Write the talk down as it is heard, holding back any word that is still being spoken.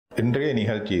இன்றைய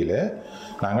நிகழ்ச்சியில்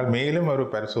நாங்கள் மேலும் ஒரு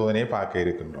பரிசோதனையை பார்க்க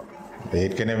இருக்கின்றோம்.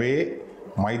 ஏற்கனவே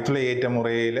மைத்துளை ஏற்ற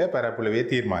முறையில் பரப்புளவை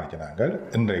தீர்மானிக்க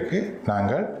இன்றைக்கு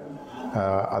நாங்கள்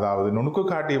அதாவது நுணுக்கு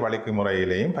காட்டி வளைக்கு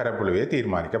முறையிலையும் பரப்புளவையை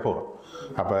தீர்மானிக்க போகிறோம்.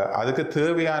 அப்போ அதுக்கு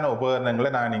தேவையான உபகரணங்களை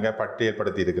நான் நீங்கள்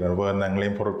பட்டியல்படுத்தி இருக்கிற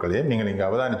உபகரணங்களையும் பொருட்களையும் நீங்கள் இங்கே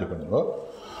அவதானிச்சுக்கணுங்கோ.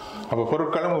 அப்போ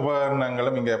பொருட்களும்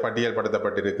உபகரணங்களும் இங்கே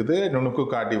பட்டியல்படுத்தப்பட்டிருக்குது. நுணுக்கு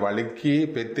காட்டி வளைக்கி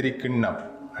பெத்திரி கிண்ணம்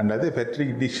அண்டது பெட்ரி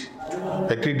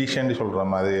டிஷ்ன்னு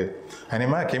சொல்கிறோம். அது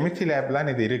அனிமா கெமிஸ்ட்ரி லேப்லாம்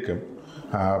இது இருக்கும்,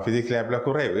 ஃபிசிக்ஸ் லேப்பில்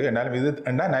குறைவு. என்னாலும் இது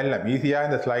என்ன நல்ல ஈஸியாக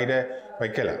இந்த ஸ்லைடை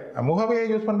வைக்கலாம். முகவையை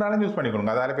யூஸ் பண்ணுறாலும் யூஸ்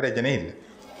பண்ணிக்கணுங்க, அதால் பிரச்சனை இல்லை.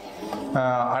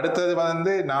 அடுத்தது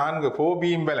 4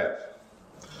 பீம் பேலன்ஸ்.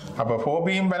 அப்போ 4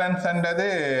 பீம் பேலன்ஸ்ன்றது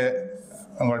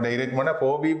உங்கள்கிட்ட இருக்கு முன்னா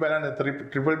 4 beam balance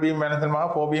triple beam balance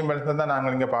 4 beam balance தான்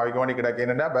நாங்கள் இங்கே பாவிக்க வேண்டி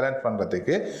கிடக்குன்னா பேலன்ஸ்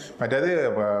பண்ணுறதுக்கு. மற்றது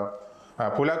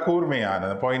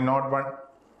புலக்கூர்மையானது 0.01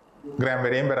 கிராம்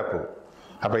வரையும் பெறப்போம்.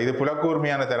 அப்போ இது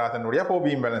புலக்கூர்மையான தராசனுடைய 4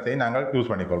 பீம் பேலன்ஸையும் நாங்கள்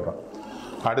யூஸ் பண்ணிக்கொள்கிறோம்.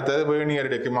 அடுத்தது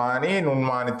வேணியர் டெக்குமானி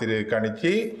நுண்மானி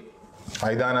கணிச்சி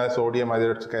ஐதான சோடியம்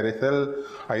கரைசல்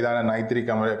ஐதான நைட்ரிக்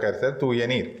அமில கரைசல் தூய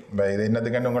நீர். இப்போ இது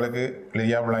என்னதுக்கன்னு உங்களுக்கு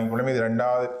கிளியாக விளங்கிக்கொள்ளும். இது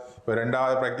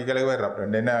ரெண்டாவது ப்ராக்டிக்கலுக்கு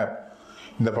வர்றோம். என்ன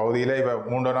இந்த பகுதியில் இப்போ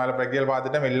 3-4 ப்ராக்டிக்கல்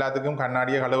பார்த்துட்டோம். எல்லாத்துக்கும்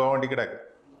கண்ணாடியை கழுவ வேண்டி கிடக்கு,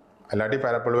 இல்லாட்டி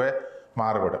பரப்பளவே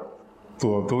மாறுபடும்.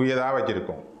 தூயதாக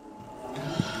வச்சுருக்கோம்.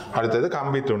 அடுத்தது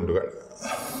கம்பி துண்டுகள்.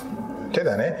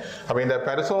 சரிதானே? அப்போ இந்த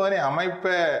பரிசோதனை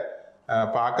அமைப்பை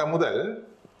பார்க்க முதல்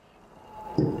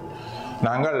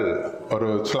நாங்கள் ஒரு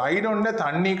ஸ்லைடு ஒன்றை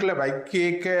தண்ணிக்குள்ளே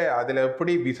வைக்க அதில்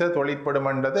எப்படி விச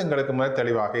தொழிற்படும்ன்றது எங்களுக்கு முதல்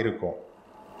தெளிவாக இருக்கும்.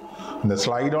 இந்த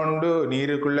ஸ்லைடு ஒன்று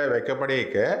நீருக்குள்ளே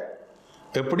வைக்கப்படைக்க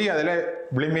எப்படி அதில்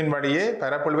விளிம்பின் படியே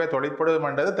பரப்புழுவே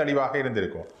தொழிற்படும்ன்றது தெளிவாக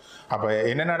இருந்திருக்கும். அப்போ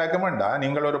என்ன நடக்குமெண்டா,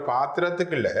 நீங்கள் ஒரு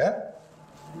பாத்திரத்துக்குள்ள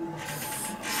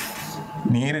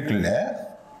நீருக்குள்ள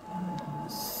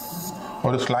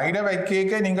ஒரு ஸ்லைடை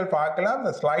வைக்க நீங்கள் பார்க்கலாம்.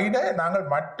 அந்த ஸ்லைடை நாங்கள்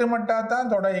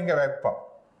மட்டுமட்டாதான் தொட இங்கே வைப்போம்.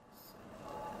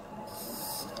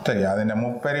 சரி, அது இந்த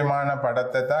முப்பரிமாண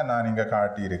படத்தை தான் நான் இங்கே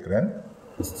காட்டியிருக்கிறேன்.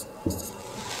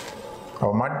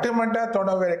 மட்டுமட்டா தொட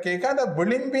வைக்க அந்த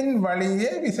விளிம்பின்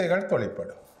வழியே விசைகள்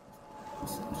தொழிற்படும்.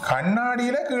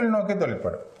 கண்ணாடியில் கீழ் நோக்கி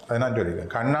தொழிற்படும். அதை நான்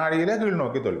சொல்லியிருக்கேன். கண்ணாடியில் கீழ்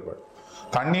நோக்கி தொழிற்படும்,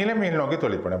 தண்ணியில் மேல் நோக்கி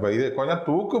தொழிற்படும். இப்போ இது கொஞ்சம்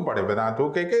தூக்குப்படும். இப்போ நான்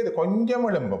தூக்கிக்க இது கொஞ்சம்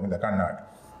விளம்பும். இந்த கண்ணாடி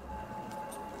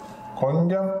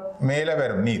கொஞ்சம் மேலே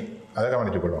வரும் நீர், அதை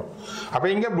கவனிச்சுக்கொள்வோம். அப்போ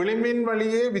இங்கே விளிம்பின்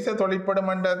வழியே விச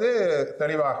தொழிற்படும்ன்றது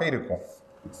தெளிவாக இருக்கும்.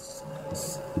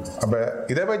 அப்போ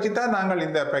இதை வச்சு தான் நாங்கள்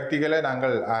இந்த ப்ராக்டிக்கலை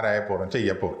நாங்கள் ஆராய போகிறோம்,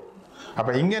 செய்ய போகிறோம்.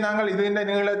 அப்போ இங்கே நாங்கள் இது இந்த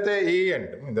நீளத்தை ஏ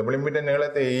என்றும் இந்த விளிம்பிட்ட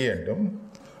நீளத்தை ஏ என்றும்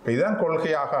இப்போ இதுதான்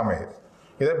கொள்கையாக அமையுது.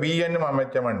 இதை பி என்னும்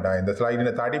அமைச்சமெண்டா, இந்த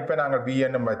ஸ்லைடின் தடிப்பை நாங்கள் பி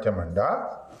என்னும் வச்சமெண்டா,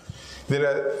 இதில்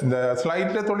இந்த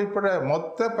ஸ்லைடில் தொழிற்பட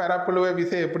மொத்த பரப்புழுவை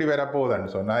விசை எப்படி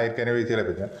வரப்போகுதுன்னு சொன்னால் ஏற்கனவே சில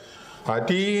பேர்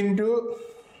T into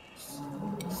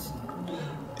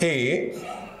A,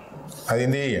 அது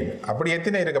இந்த ஏன் அப்படி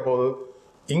எத்தனை இருக்க போகுது?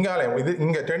 இங்காலே இது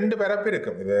இங்கே 2 பரப்பு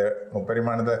இருக்கும். இது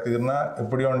முப்பரிமாணத்துக்குன்னா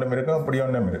இப்படி ஒன்றும் இருக்கும், இப்படி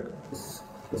ஒன்றும் இருக்கும்.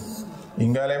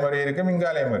 இங்காலே முறை இருக்கும்,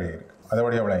 இங்காலே முறை இருக்கும்.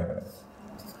 அதோட எவ்வளோ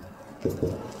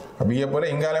பிஏ போல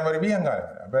இங்காலே முறை பி அங்காலே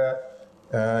முறை. அப்போ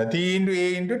T into A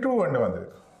into 2 ஒன்று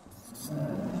வந்திருக்கு.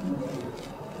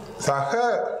 சக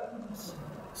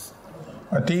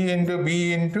T into B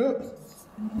into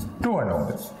 2 ஒன்று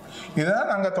வந்துருக்கு. இதுதான்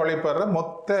நாங்கள் தொலைப்படுற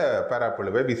மொத்த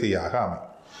பரப்புழுவை விசையாக அமையும்.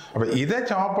 அப்போ இதை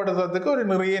சமப்படுத்துறதுக்கு ஒரு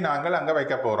நிறைய நாங்கள் அங்கே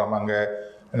வைக்க போகிறோம். அங்கே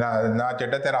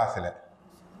நாச்சட்ட தெராசில்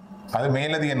அது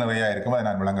மேலதிக நிறையா இருக்கும். அதை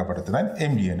நான் விளங்கப்படுத்துகிறேன்,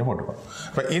 எம்ஜி என்று போட்டுக்கோம்.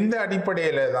 இப்போ இந்த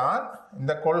அடிப்படையில் தான்,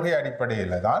 இந்த கொள்கை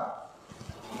அடிப்படையில் தான்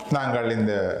நாங்கள்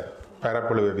இந்த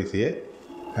பரப்புழுவை விசையை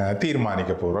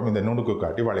தீர்மானிக்க போகிறோம், இந்த நுணுக்கு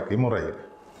காட்டி வழக்கு முறையில்.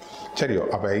 சரியோ?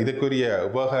 அப்போ இதுக்குரிய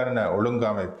உபகரண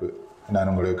ஒழுங்கமைப்பு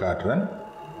நான் உங்களுக்கு காட்டுறேன்.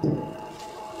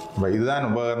 இப்போ இதுதான்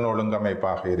உபகரண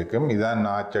ஒழுங்கமைப்பாக இருக்கும். இதுதான்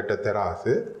நாச்சட்ட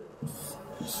தெராசு,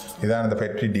 இதுதான் அந்த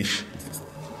பெட்ரி டிஷ்.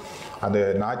 அந்த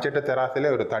நாச்சட்ட தெராசில்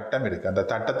ஒரு தட்டம் இருக்குது. அந்த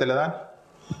தட்டத்தில் தான்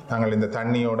நாங்கள் இந்த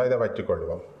தண்ணியோடு இதை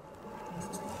வச்சுக்கொள்வோம்.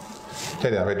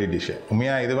 சரிதான், பெட்ரி டிஷ்ஷு.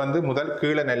 உண்மையாக இது முதல்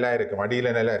கீழே நெல்லாக இருக்கும்,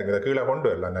 அடியில் நெல்லாக இருக்குது. இதை கீழே கொண்டு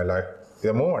வரலாம், நல்லா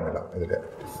இதை மூவ் பண்ணலாம். இதில்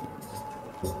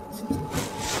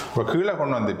இப்போ கீழே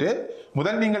கொண்டு வந்துட்டு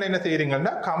முதல் நீங்கள் என்ன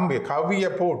செய்கிறீங்கன்னா கவ்வியை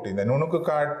போட்டு இந்த நுணுக்கு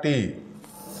காட்டி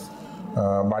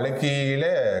வழக்கியில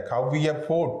கவ்வியை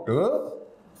போட்டு,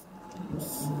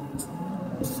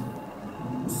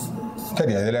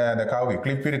 சரி அதில் அந்த கவ்வி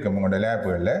கிளிப் இருக்கும் உங்களோட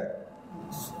லேப்புகளில்,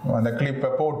 அந்த கிளிப்பை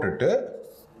போட்டுட்டு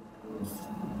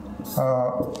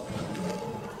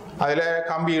அதில்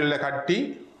கம்பிகளில் கட்டி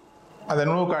அந்த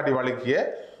நுணுக்கு காட்டி வழக்கிய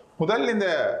முதல் இந்த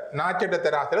நாச்சட்ட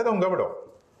தெராசில் தொங்க விடும்,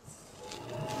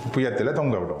 புயத்தில்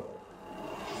தொங்க விடும்.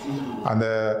 அந்த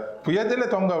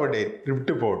புயத்தில் தொங்க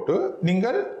விட்டு போட்டு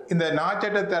நீங்கள் இந்த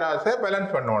நாச்சட்ட தராசை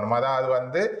பேலன்ஸ் பண்ணணும்.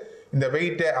 அதாவது இந்த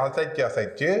வெயிட்டை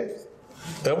அசைச்சு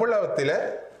எவ்வளவுத்தில்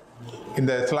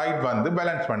இந்த ஸ்லைட்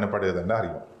பேலன்ஸ் பண்ணப்படுகிறது என்று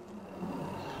அறியும்.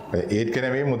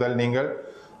 ஏற்கனவே முதல் நீங்கள்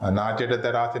நாச்சட்ட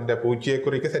தராசின் பூச்சியை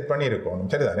குறிக்க செட் பண்ணி இருக்கணும்,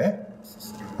 சரிதானே?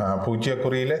 பூச்சியை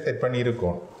குறியில செட் பண்ணி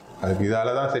இருக்கணும். அதுக்கு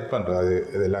இதால தான் செட் பண்ணுறது. அது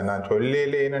இதெல்லாம் நான்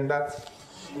சொல்லலே ஏனென்றால்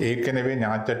ஏற்கனவே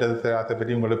நாச்சட்ட தராசை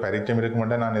பற்றி உங்களுக்கு பரிச்சயம் இருக்க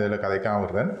மாட்டேன், நான் இதில் கதைக்காம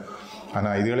விடுறேன்.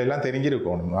 ஆனால் இதுகளெல்லாம்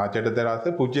தெரிஞ்சிருக்கணும். நாச்சட்ட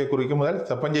தராசு பூச்சியை குறிக்கும் முதல்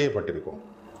செப்பம் செய்யப்பட்டிருக்கும்.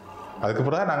 அதுக்கு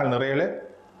பிறகு நாங்கள் நிறைய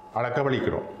அளக்க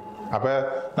வலிக்கிறோம். அப்போ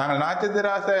நாங்கள் நாச்சட்ட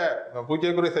தராசை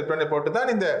பூச்சியை குறி செட் பண்ணி போட்டு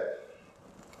தான் இந்த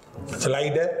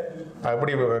ஸ்லைடை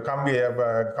அப்படி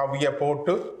கம்பியை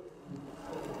போட்டு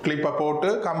கிளிப்பை போட்டு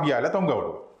கம்பியால் தொங்க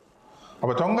விடுவோம்.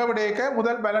 அப்போ தொங்க விடையக்க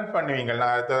முதல் பேலன்ஸ் பண்ணுவீங்க.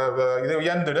 இது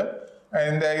உயர்ந்துடும்.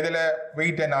 இந்த இதில்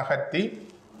வெயிட்டை நகர்த்தி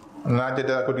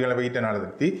நாச்சட்ட குட்டிகளை வெயிட்டை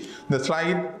நகர்த்தி இந்த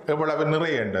ஸ்லைட் எவ்வளவு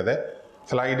நிறையன்றதை,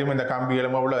 ஸ்லைடும் இந்த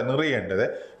கம்பிகளும் எவ்வளவு நிறையன்றதை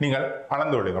நீங்கள்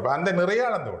அளந்து விடுங்க. அப்போ அந்த நிறைய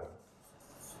அளந்து விடுங்க,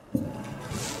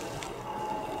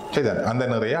 சரிதான்? அந்த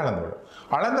நிறைய அளந்து விடும்.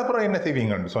 அளந்த பிறகு என்ன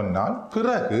செய்வீங்கன்னு சொன்னால்,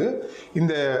 பிறகு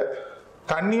இந்த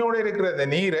தண்ணியோடு இருக்கிற இந்த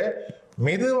நீரை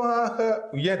மெதுவாக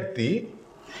உயர்த்தி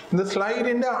இந்த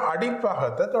ஸ்லைடின்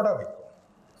அடிப்பாகத்தை தொட வைக்கும்.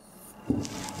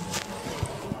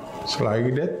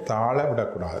 ஸ்லைடை தாழ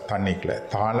விடக்கூடாது. தண்ணிக்குள்ள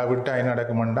தாழ விட்டால் என்ன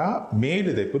நடக்குமெண்டா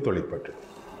மேலுதைப்பு தொழிற்பட்டு,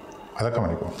 அதை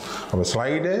கவனிக்கும். அப்போ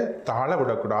ஸ்லைடை தாழ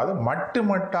விடக்கூடாது,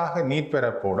 மட்டாக நீர்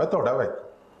பெறப்போட தொட வைக்கும்.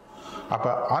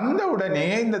 அப்போ அந்த உடனே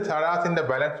இந்த தராசின்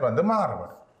பேலன்ஸ்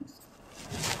மாறுபடும்.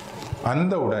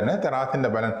 அந்த உடனே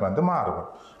தராசின் பேலன்ஸ் மாறுபடும்.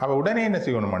 அப்போ உடனே என்ன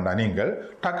செய்யணும்டா, நீங்கள்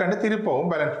டக்குன்னு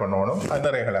திருப்பவும் பேலன்ஸ் பண்ணணும். அந்த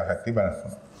நிறைகளை அகற்றி பேலன்ஸ்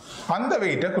பண்ணணும். அந்த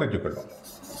வெயிட்டை குறிச்சுக்கொள்ளும்.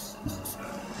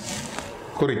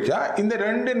 குறிச்சா இந்த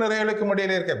ரெண்டு நிறைகளுக்கு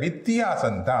இடையில இருக்க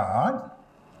வித்தியாசம் தான்,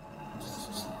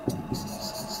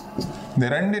 இந்த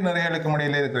ரெண்டு நிறைகளுக்கு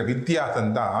இடையில இருக்கிற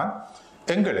வித்தியாசம் தான்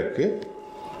எங்களுக்கு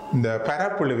இந்த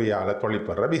பரப்புழுவியால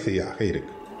தொழிற்படுற விசையாக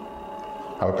இருக்கு.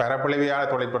 அப்போ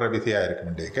பரப்புழுவியால் தொழிற்படுற விசையாக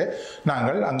இருக்குமெண்டேக்கு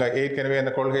நாங்கள் அங்கே ஏற்கனவே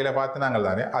அந்த கொள்கையில் பார்த்து நாங்கள்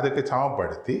தானே அதுக்கு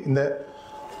சமப்படுத்தி இந்த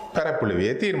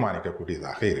பரப்புழுவியை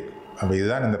தீர்மானிக்கக்கூடியதாக இருக்கு. அப்போ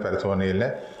இதுதான் இந்த பரிசோதனையில்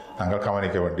நாங்கள்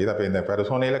கவனிக்க வேண்டியது. அப்போ இந்த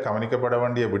பரிசோதனையில் கவனிக்கப்பட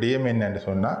வேண்டிய விடயம் என்னன்னு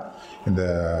சொன்னால், இந்த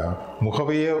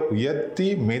முகவையை உயர்த்தி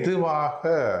மெதுவாக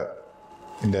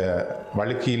இந்த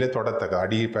வழுக்கியில் தொடத்தக்க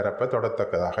அடி பரப்பை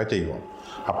தொடத்தக்கதாக செய்வோம்.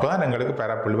 அப்போ தான் எங்களுக்கு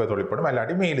பரப்புழுவை தொழிற்படும்,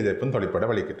 இல்லாட்டி மேலிதைப்பும் தொழிற்பட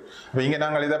வலிக்கிட்டு. அப்போ இங்கே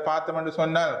நாங்கள் இதை பார்த்தோம்னு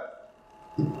சொன்னால்,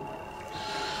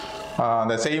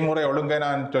 அந்த செய்முறை ஒழுங்கை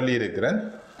நான் சொல்லி இருக்கிறேன்.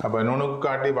 அப்போ நுணுக்கு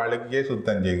காட்டி வழுக்கியை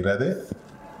சுத்தம் செய்கிறது.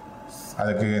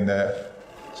 அதுக்கு இந்த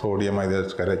சோடியம்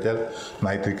ஹைட்ரேட் கரைச்சல்,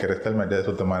 நைட்ரிக் கரைச்சல் மற்ற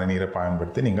சுத்தமான நீரை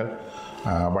பயன்படுத்தி நீங்கள்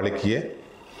வழுக்கியை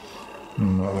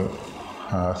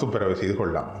துப்புரவு செய்து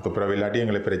கொள்ளலாம். துப்புரவு இல்லாட்டி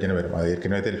எங்களுக்கு பிரச்சனை வரும். அது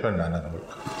ஏற்கனவே தெரியும் நான்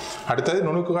உங்களுக்கு. அடுத்தது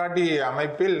நுணுக்கு காட்டி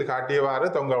அமைப்பில் காட்டியவாறு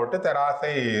தொங்க விட்டு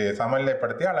தராசை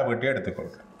சமநிலைப்படுத்தி அளவிட்டு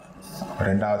எடுத்துக்கொள்கிறேன்.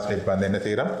 ரெண்டாவது ஸ்டெப் என்ன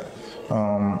செய்கிறோம்,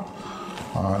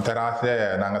 தராசை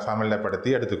நாங்கள் சமநிலைப்படுத்தி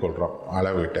எடுத்துக்கொள்கிறோம்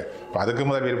அளவிட்டு. இப்போ அதுக்கு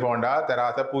முதல் விருப்பம் உண்டா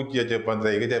தராசை பூச்சியை செப்பம்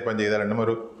செய்த ரெண்டும்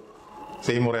ஒரு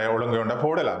செய்முறை ஒழுங்கு உண்டா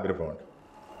போடலாம், விருப்பம் உண்டு.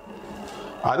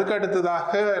 அதுக்கு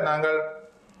அடுத்ததாக நாங்கள்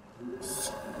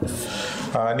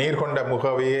நீர் கொண்ட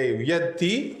முகவையை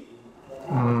உயர்த்தி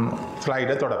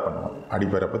ஸ்லைடை தொடப்பணும்,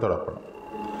 அடிப்பரப்பு தொடப்பணும்.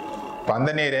 இப்போ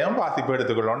அந்த நேரம் பாசிப்பை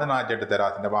எடுத்துக்கொள்ளணும், நாச்சட்டு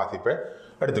தராசின் பாசிப்பை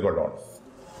எடுத்துக்கொள்ளணும்.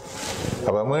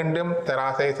 அப்போ மீண்டும்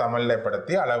தராசை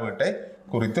சமநிலைப்படுத்தி அளவீட்டை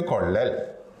குறித்து கொள்ளல்.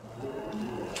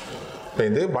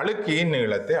 இது வழுக்கியின்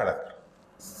நீளத்தை அளக்கிறோம்.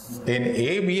 என்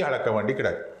ஏபி அளக்க வேண்டி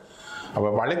கிடக்கு. அப்போ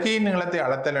வழுக்கியின் நீளத்தை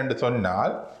அளத்தல் என்று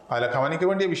சொன்னால் அதில் கவனிக்க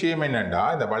வேண்டிய விஷயம் என்னென்னா,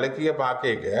 இந்த வழுக்கியை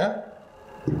பார்க்க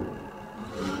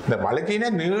இந்த வழுக்கின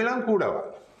நீளம் கூடவா.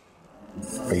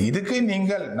 இதுக்கு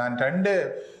நீங்கள் நான் 2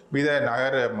 வித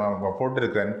நகர்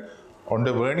போட்டிருக்கிறேன்.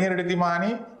 ஒன்று வேணியர்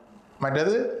எடுக்கிமானி,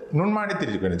 மற்றது நுண்மானி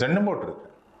திரிச்சுக்கணும். 2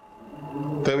 போட்டிருக்கேன்.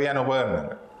 தேவையான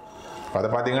உபகரணங்கள் அதை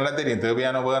பார்த்தீங்கன்னா தெரியும்.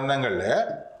 தேவையான உபகரணங்கள்ல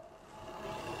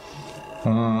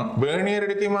வேணியர்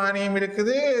எடுக்கிமானியும்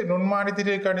இருக்குது, நுண்மானி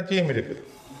திரிக்கணிச்சியும் இருக்குது.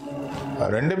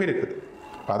 2 இருக்குது.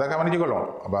 அதை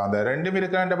கவனிச்சுக்கொள்ளும். அப்போ அந்த 2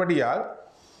 இருக்கின்றபடியால்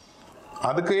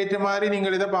அதுக்கு ஏற்ற மாதிரி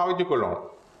நீங்கள் இதை பாவிச்சு கொள்ளணும்.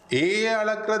 ஏ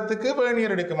அளக்கிறதுக்கு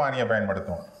வேணியர் எடுக்குமானியை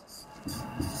பயன்படுத்தும்,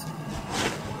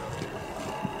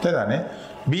 சரிதானே?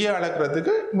 பி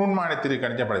அளக்கிறதுக்கு நுண்மானி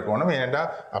திரிக்கணிச்சம் படைக்கணும். ஏனென்றால்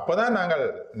அப்போதான் நாங்கள்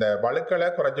இந்த வழுக்களை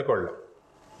குறைச்சு கொள்ளலாம்.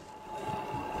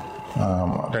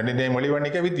 2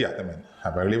 வெளிவண்ணிக்க வித்தியாசம்.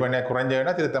 அப்போ வெளிவண்ணியை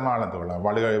குறைஞ்சதுன்னா திருத்தமாக அளந்து கொள்ளலாம்,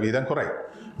 வழுக வீதம் குறை.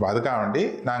 இப்போ அதுக்காக வேண்டி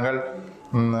நாங்கள்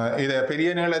இதை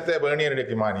பெரிய நீளத்தை வேணியர்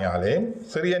எடுக்குமானியாலேயும்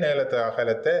சிறிய நீளத்தை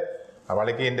அகலத்தை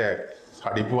வழுக்கின்ற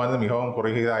அடிப்பு மிகவும்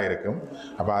குறுகியதாக இருக்கும்.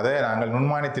 அப்போ அதை நாங்கள்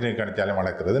நுண்மானி திரிக்கணிச்சாலும்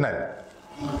வளர்க்கிறது நல்லது.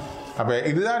 அப்போ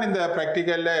இதுதான் இந்த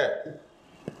ப்ராக்டிக்கலில்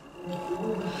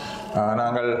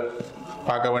நாங்கள்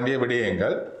பார்க்க வேண்டிய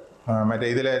விடயங்கள். மற்ற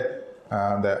இதில்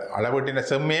அந்த அளவீட்டின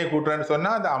செம்மையை கூட்டுறேன்னு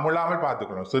சொன்னால் அதை அமுழாமல்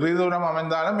பார்த்துக்கணும். சிறிது தூரம்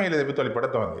அமைந்தாலும் மேலெதிர்ப்பு தொழிற்பட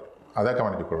தோன்றி அதை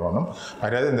கவனித்துக் கொள்ளணும்.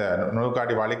 அதாவது இந்த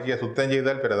நுணுக்காட்டி வழக்கிய சுத்தம்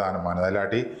செய்தல் பிரதானமானது.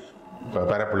 இல்லாட்டி இப்போ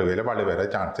பரப்புழுவையில் வலுவேற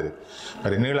சான்ஸ்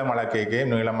இருக்குது. நீளம்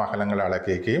அளக்கைக்கையும் நீளம் அகலங்கள்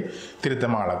அளக்கைக்கையும்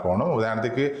திருத்தமாக அளக்கணும்.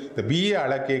 உதாரணத்துக்கு இந்த பிஏ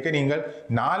அளக்கைக்க நீங்கள்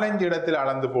 4-5 இடத்தில்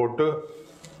அளந்து போட்டு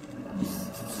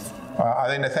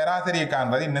அதை இந்த சராசரியை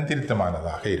காண்பது இன்னும்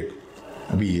திருத்தமானதாக இருக்கும்.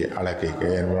 பிஏ அளக்கைக்கு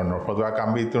பொதுவாக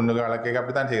கம்பி துண்டுகள் அளக்கைக்கு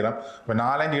அப்படி தான் செய்கிறோம். இப்போ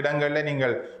 4-5 இடங்களில்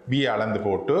நீங்கள் பிஏ அளந்து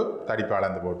போட்டு தடிப்பு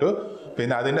அளந்து போட்டு இப்போ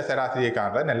இந்த அதில் சராசரியை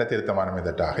காண்றது நல்ல திருத்தமான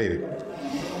மெத்தட்டாக இருக்கும்.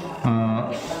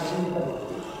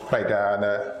 ரைட். அந்த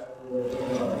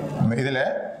இதில்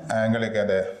எங்களுக்கு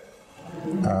அந்த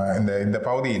இந்த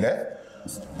பகுதியில்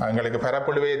எங்களுக்கு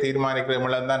பரப்புழுவையை தீர்மானிக்கிற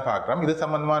மூலம் தான் பார்க்குறோம். இது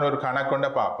சம்பந்தமான ஒரு கணக்கொண்ட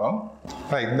பார்ப்போம்.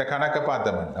 இந்த கணக்கை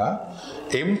பார்த்தோம்னா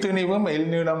எம் திணிவும் எல்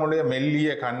நீளமுடைய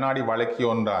மெல்லிய கண்ணாடி வழக்கி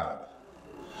ஒன்றான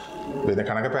இந்த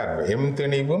கணக்கை பாருங்க. எம்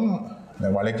திணிவும்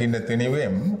வழக்கின்ற திணிவு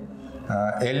எம்,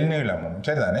 எல் நீளமும்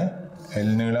சரிதானே,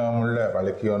 எல் நீளமுள்ள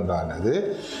வழக்கி ஒன்றானது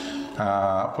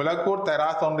புலக்கூர்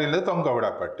தராசு ஒன்றிலிருந்து தொங்க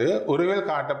விடப்பட்டு உருவில்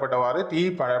காட்டப்பட்டவாறு டீ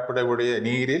பரப்புடைய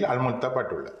நீரில்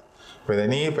அமுழ்த்தப்பட்டுள்ளது. இப்போ இந்த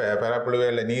நீர்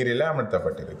பரப்புழுவையில் நீரில்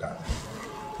அமுழ்த்தப்பட்டிருக்காங்க.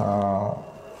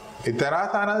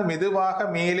 இத்தராசானது மெதுவாக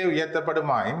மேலே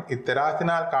உயர்த்தப்படுமாயின்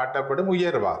இத்தராசினால் காட்டப்படும்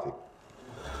உயர்வாசி.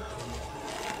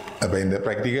 அப்போ இந்த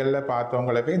ப்ராக்டிக்கலில்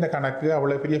பார்த்தவங்களுக்கு இந்த கணக்கு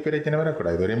அவ்வளோ பெரிய பிரச்சனை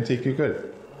வரக்கூடாது. ஒரு எம்சிக்யூக்கள்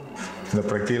இந்த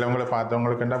ப்ராக்டிக்கல் அவங்கள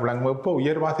பார்த்தவங்களுக்குண்டா விளங்கும். இப்போ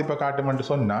உயர் வாசிப்பை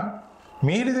காட்டுமென்று சொன்னால்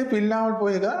மேலெதிர்ப்பு இல்லாமல்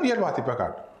போயதான் உயர் வாசிப்பை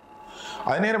காட்டும்.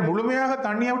 அதே நேரம் முழுமையாக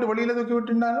தண்ணியை விட்டு வெளியில் தூக்கி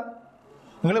விட்டுனாலும்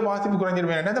உங்களுக்கு வாசிப்பு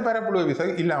குறைஞ்சிருவேன். இந்த பரப்புழுவை விசை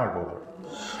இல்லாமல் போகும்.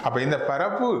 அப்போ இந்த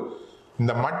பரப்பு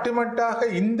இந்த மட்டுமட்டாக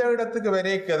இந்த இடத்துக்கு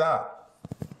வரைக்க தான்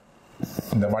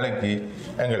இந்த வழக்கி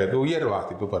எங்களுக்கு உயர்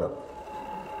வாசிப்பு பரப்பு.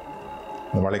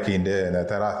 இந்த வழக்கின் இந்த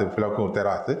தெராசு பிளக்கும்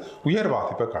தெராசு உயர்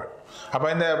வாசிப்பை காட்டும். அப்போ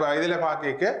இந்த இதில்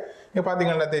பார்க்க இங்கே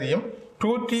பார்த்தீங்கன்னா தெரியும்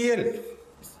 2TL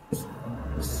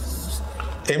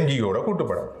எம்ஜியோட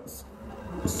கூட்டுப்படும்.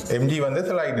 எம்ஜி வந்து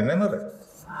ஸ்லைடுன்னு நிறை.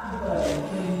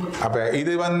 அப்போ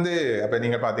இது வந்து அப்போ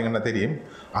நீங்கள் பார்த்தீங்கன்னா தெரியும்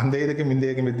அந்த இதுக்கும் இந்த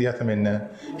இதுக்கும் வித்தியாசம் என்ன.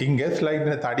 இங்கே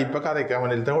ஸ்லைடின தடிப்பை கதை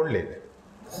கவனத்தில் கொள்ளு,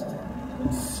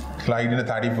 ஸ்லைடின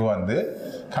தடிப்பு வந்து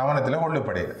கவனத்தில்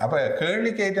கொள்ளுப்படையுது. அப்போ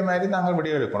கேள்விக்கு ஏற்ற மாதிரி நாங்கள்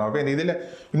விடிய எடுக்கணும். அப்போ இந்த இதில்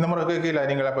இந்த முறை கேட்கல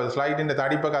நீங்கள் அப்போ ஸ்லைடின்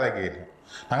தடிப்பை கதை கேட்கணும்.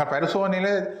 நாங்கள்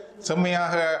பரிசோதனையில்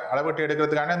செம்மையாக அளவிட்டு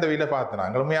எடுக்கிறதுக்கான அந்த வீட்டில் பார்த்தோம்.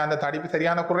 நாங்கள் உண்மையாக அந்த தடிப்பு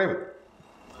சரியான குறைவு.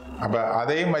 அப்போ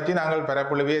அதையும் வச்சு நாங்கள்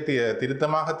பரப்புழுவையை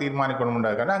திருத்தமாக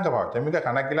தீர்மானிக்கணும்ன்றதுக்கான அங்கே பார்த்தோம். மிக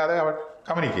கணக்கில்லாத அவர்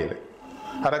கவனிக்கல,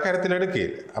 அதை கருத்தில்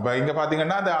எடுக்கல. அப்போ இங்கே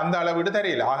பார்த்தீங்கன்னா அந்த அளவீடு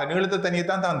தெரியல. ஆக நீளத்தை தண்ணியை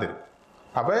தான் தந்துரு.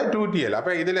 அப்போ 2TL.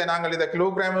 அப்போ இதில் நாங்கள் இதை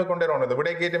கிலோகிராமில் கொண்டு வரணும். இந்த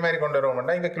விடை கேட்ட மாதிரி கொண்டு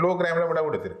வரணும்னா இங்கே கிலோகிராமில் விட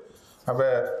கொடுத்துரு. அப்போ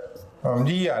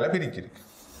ஜியால் பிரிச்சிருக்கு.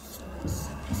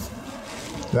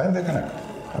 இதான் இந்த கணக்கு.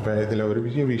 அப்போ இதில் ஒரு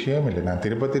விஷயம் இல்லை. நான்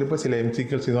திருப்ப சில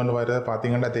எம்சிக்கல்ஸ் இது ஒன்று வர்றதை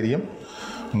பார்த்தீங்கன்னா தெரியும்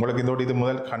உங்களுக்கு. இதோடு இது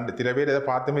முதல் சில பேர் இதை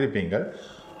பார்த்தும் இருப்பீங்க.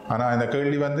 ஆனால் இந்த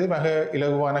கேள்வி வந்து மிக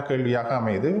இலகுவான கேள்வியாக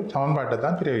அமைது. சமன்பாட்டை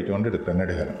தான் பிரிவிட்டு கொண்டு இருக்கிற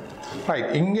நெடுகள். ரைட்.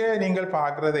 இங்கே நீங்கள்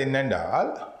பார்க்குறது என்னென்றால்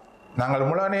நாங்கள்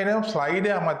முழு நேரம் ஸ்லைடு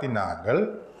அமர்த்தினார்கள்.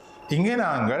 இங்கே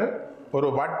நாங்கள் ஒரு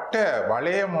வட்ட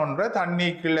வளையம் ஒன்றை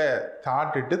தண்ணிக்குள்ளே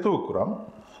தாட்டிட்டு தூக்குறோம்.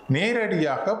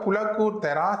 நேரடியாக புலக்கூர்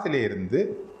தெராசிலிருந்து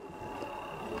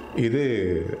இது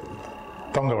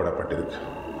தொங்க விடப்பட்டிருக்கு.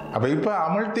 அப்போ இப்போ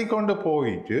அமழ்த்தி கொண்டு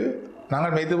போயிட்டு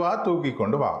நாங்கள் மெதுவாக தூக்கி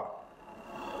கொண்டு வரோம்.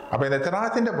 அப்போ இந்த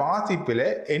தெராசின் வாசிப்பில்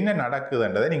என்ன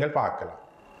நடக்குதுன்றதை நீங்கள் பார்க்கலாம்.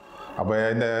 அப்போ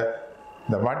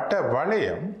இந்த வட்ட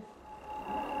வளையம்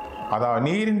அதாவது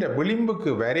நீரின்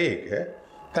விளிம்புக்கு வரைக்க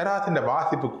தெராசின்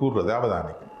வாசிப்பு கூறுறது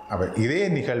அவதானிக்கும். அப்போ இதே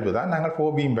நிகழ்வு தான் நாங்கள் 4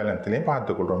 பீம் பேலன்ஸ்லையும்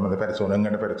பார்த்துக்கொள்கிறோம். அந்த பரிசோதனை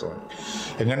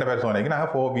எங்கெண்ட பரிசோதனைக்கு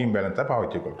நாங்கள் 4 பீம் பேலன்ஸை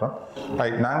பாவிச்சுக்கொள்கிறோம்.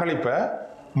 நாங்கள் இப்போ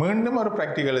மீண்டும் ஒரு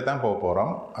ப்ராக்டிக்கலுக்கு தான் போக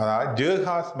போகிறோம். அதாவது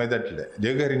ஜேஹாஸ் மெத்தடில்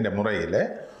ஜேகரின் முறையில்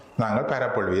நாங்கள்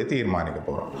பரப்புழுவையை தீர்மானிக்க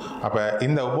போகிறோம். அப்போ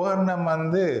இந்த உபகரணம்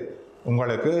வந்து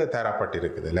உங்களுக்கு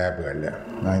தரப்பட்டிருக்குது லேபுகளில்.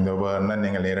 இந்த உபகரணம்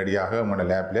நீங்கள் நேரடியாக உங்களோட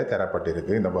லேப்லேயே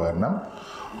தரப்பட்டிருக்கு. இந்த உபகரணம்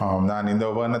நான் இந்த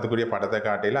உபகரணத்துக்குரிய படத்தை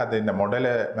காட்டியில் அது இந்த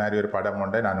மொடலை மாதிரி ஒரு படம்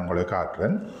ஒன்றை நான் உங்களுக்கு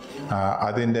காட்டுறேன்.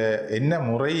 அது இந்த என்ன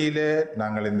முறையில்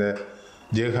நாங்கள் இந்த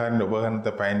ஜேகாரின்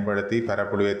உபகரணத்தை பயன்படுத்தி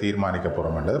பரப்புழுவை தீர்மானிக்க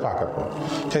போகிறோம்ன்றதை பார்க்க போகிறோம்.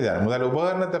 சரி, முதல்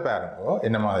உபகரணத்தை பாருங்கோ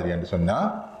என்ன மாதிரி என்று சொன்னால்.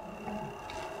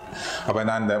 அப்போ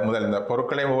நான் இந்த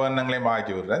பொருட்களையும் உபகரணங்களையும்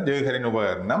வாங்கி விடுறேன். ஜேகரின்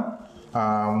உபகரணம்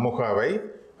முகவை,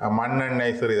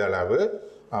 மண்ணெண்ணெய் சிறிதளவு,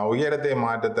 உயரத்தை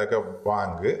மாற்றத்தக்க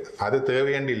வாங்கு. அது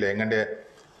தேவையண்டு இல்லை. எங்கள்ட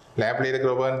லேபில்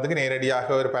இருக்கிற உபகரணத்துக்கு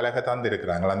நேரடியாக ஒரு பலகை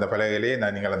தந்திருக்கிறாங்க. அந்த பலகையிலேயே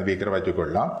நீங்கள் அந்த வீக்கரை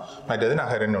வச்சுக்கொள்ளலாம். மற்றது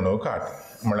நகரின் உணவு காட்டும்.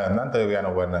 நம்மளும் தான் தேவையான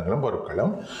உபகரணங்களும்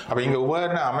பொருட்களும். அப்போ இங்கே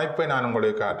உபகரண அமைப்பை நான்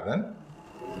உங்களுக்கு காட்டுறேன்.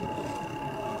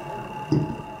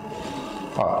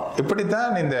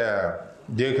 இப்படித்தான் இந்த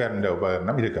ஜேகரண்ட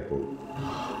உபகரணம் இருக்க போகுது.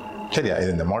 சரியா?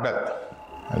 இது இந்த மாடல்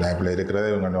லேபில் இருக்கிறது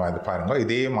இவங்க வந்து பாருங்க.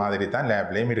 இதே மாதிரி தான்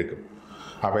லேப்லேயும் இருக்கும்.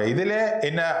 அப்போ இதில்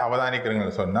என்ன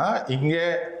அவதானிக்கிறீங்கன்னு சொன்னால், இங்கே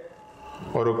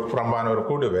ஒரு புறம்பான ஒரு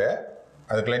கூடுவை,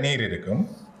 அதுக்குள்ள நீர் இருக்கும்.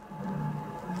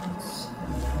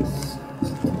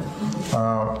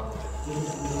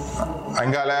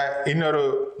 அங்கால இன்னொரு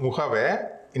முகவை,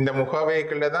 இந்த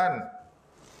முகவைக்குள்ள தான்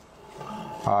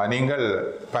நீங்கள்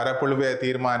பரப்புழுவையை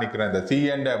தீர்மானிக்கிற இந்த சி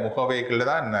என்ற முகவைக்குள்ள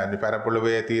தான்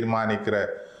பரப்புழுவையை தீர்மானிக்கிற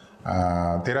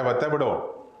திரவத்தை விடுவோம்.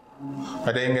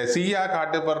 பட் இங்கே சியா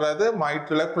காட்டுப்படுறது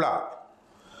மைற்றுல குழாய்.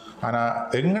 ஆனால்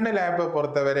எங்கன லேப்பை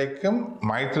பொறுத்த வரைக்கும்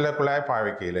மைற்றுல குழாய்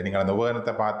பாவிக்கையில் நீங்கள் அந்த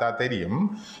உபகரணத்தை பார்த்தா தெரியும்.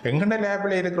 எங்கன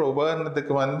லேப்பில் இருக்கிற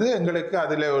உபகரணத்துக்கு வந்து எங்களுக்கு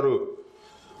அதில் ஒரு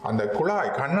அந்த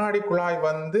குழாய், கண்ணாடி குழாய்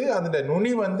வந்து அந்த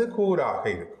நுனி வந்து கூராக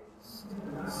இருக்கும்.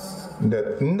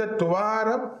 இந்த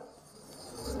துவாரம்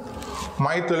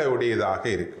மைத்துளை உடையதாக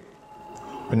இருக்கும்.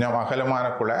 கொஞ்சம் அகலமான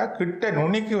குழாய் கிட்ட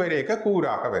நுனிக்கு வரைக்க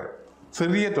கூராக வரும்.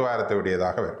 சிறிய துவாரத்தை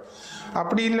உடையதாக வரும்.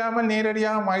 அப்படி இல்லாமல்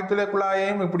நேரடியாக மைத்துளை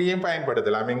குழாயையும் இப்படியும்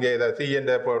பயன்படுத்தலாம். இங்கே இதை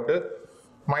சீயன்ற போட்டு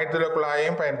மைத்துளை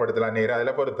குழாயையும் பயன்படுத்தலாம். நீர்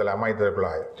அதில் பொருத்தலாம் மைத்துளை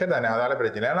குழாய். சரி தானே? அதால்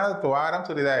பிரச்சனை. ஏன்னா துவாரம்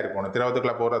சிறிதாக இருக்கணும்.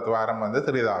 திரவத்துக்குள்ள போகிற துவாரம் வந்து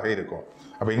சிறிதாக இருக்கும்.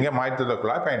 அப்போ இங்கே மைத்துளை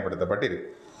குழாய் பயன்படுத்தப்பட்டிருக்கு.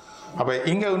 அப்போ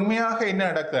இங்கே உண்மையாக என்ன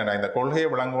நடக்குதுன்னா, இந்த கொள்கையை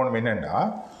விளங்கணும் என்னென்னா,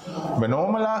 இப்போ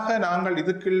நார்மலாக நாங்கள்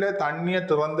இதுக்குள்ள தண்ணியை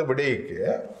திறந்து விடைக்கு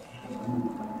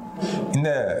இந்த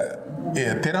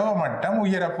திரவ மட்டம்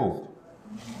உயரப்போகுது.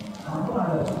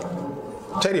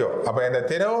 சரியோ? அப்ப இந்த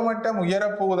திரவ மட்டம்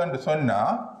உயரப்போகுதுன்னு சொன்னா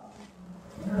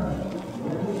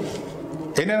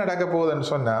என்ன நடக்க போகுதுன்னு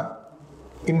சொன்னா,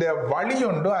 இந்த வழி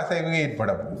ஒன்று அசைவு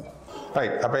ஏற்பட போகுது.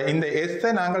 ரைட். அப்ப இந்த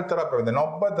எஸ்ஸை நாங்கள் திறப்போம். இந்த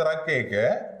நொப்ப திறக்க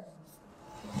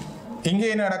இங்கே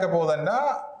என்ன நடக்க போகுதுன்னா,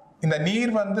 இந்த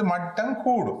நீர் வந்து மட்டம்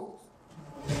கூடும்.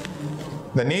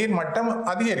 இந்த நீர் மட்டம்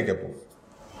அதிகரிக்க போகுது.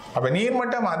 அப்ப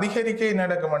நீர்மட்டம் அதிகரிக்க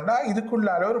நடக்கும்னா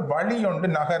இதுக்குள்ளால ஒரு வழி ஒன்று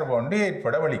நகர்வு ஒன்று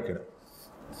ஏற்பட வலிக்கிடும்.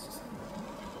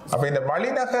 அப்ப இந்த வழி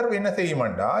நகர்வு என்ன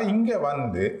செய்யும்டா, இங்க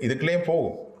வந்து இதுக்குள்ளேயும்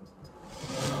போகும்.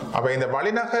 அப்ப இந்த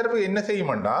வழி நகர்வு என்ன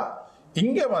செய்யும்டா,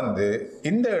 இங்க வந்து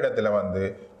இந்த இடத்துல வந்து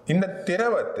இந்த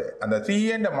திரவத்தை, அந்த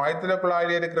சீயண்ட மைத்துளை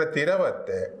குழாயில இருக்கிற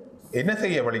திரவத்தை என்ன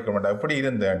செய்ய வலிக்கும்டா, இப்படி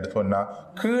இருந்தேன்னு சொன்னா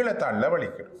கீழே தள்ள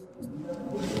வலிக்கிடும்.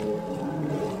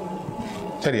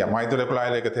 சரியா? மைத்துளை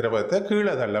குழாயில இருக்க திரவத்தை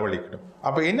கீழே தள்ள வலிக்கிடும்.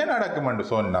 அப்ப என்ன நடக்கும்னு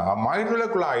சொன்னா, மைத்துளை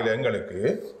குழாயில எங்களுக்கு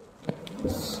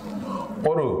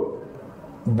ஒரு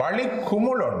வலி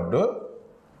குமுள் ஒன்று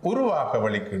உருவாக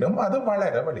வலிக்கிடும். அது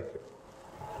வளர வலிக்கிடும்.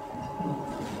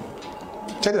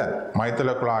 சரிதான்?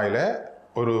 மைத்துளை குழாயில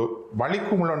ஒரு வலி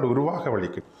குமுள் ஒன்று உருவாக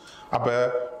வலிக்கிடும். அப்ப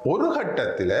ஒரு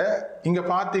கட்டத்தில் இங்க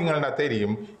பாத்தீங்கன்னா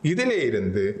தெரியும், இதிலே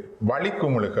இருந்து வலி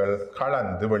குமுள்கள்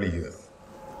கலந்து வெளியேறும்.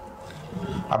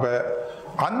 அப்ப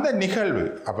அந்த நிகழ்வு,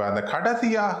 அப்ப அந்த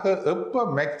கடைசியாக எப்ப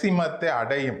மேக்சிமத்தை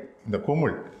அடையும் இந்த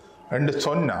குமுள் என்று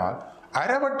சொன்னால்,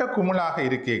 அரைவட்ட குமுளாக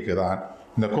இருக்கேக்குதான்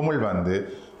இந்த குமுள் வந்து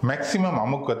மேக்சிமம்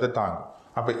அமுக்கத்தை தாங்கும்.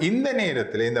 அப்ப இந்த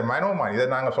நேரத்தில் இந்த மனோமானி, இதை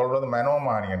நாங்கள் சொல்றது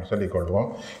மனோமானி என்று சொல்லிக் கொள்வோம்.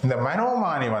 இந்த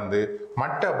மனோமானி வந்து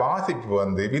மட்ட வாசிப்பு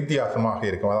வந்து வித்தியாசமாக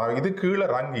இருக்கும். அதாவது இது கீழே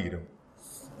ரங்கிடும்,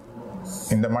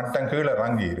 இந்த மட்டம் கீழே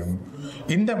ரங்கிடும்,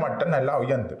 இந்த மட்டம் நல்லா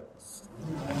உயர்ந்துடும்.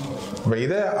 இப்போ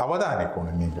இதை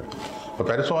அவதானிக்கணும் நீங்கள். இப்போ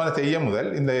பரிசோதனை செய்ய முதல்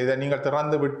இதை நீங்கள்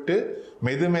திறந்து விட்டு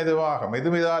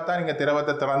மெதுவாக தான் நீங்கள்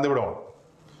திரவத்தை திறந்து விடணும்.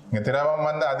 இங்கே திரவம்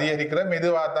வந்து அதிகரிக்கிற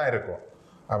மெதுவாக தான் இருக்கும்.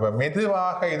 அப்போ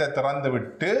மெதுவாக இதை திறந்து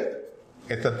விட்டு,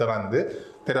 திறந்து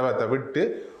திரவத்தை விட்டு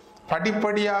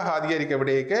படிப்படியாக அதிகரிக்க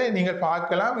விடைக்க நீங்கள்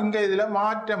பார்க்கலாம். இங்கே இதில்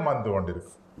மாற்றம் வந்து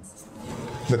கொண்டிருக்கு.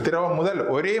 இந்த திரவம் முதல்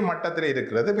ஒரே மட்டத்தில்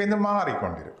இருக்கிறது, இப்போ இந்த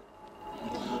மாறிக்கொண்டிருக்கு.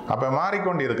 அப்ப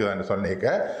மாறிக்கொண்டு இருக்குதுன்னு சொன்னிக்க,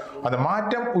 அந்த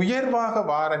மாற்றம் உயர்வாக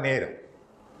வார நேரம்,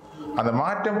 அந்த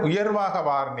மாற்றம் உயர்வாக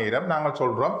வார நேரம் நாங்கள்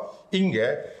சொல்றோம் இங்க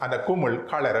அந்த குமுள்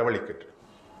கலர வலிக்கிட்டு.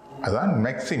 அதுதான்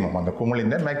மேக்சிமம், அந்த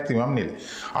குமுளின் மேக்சிமம் நிலை.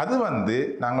 அது வந்து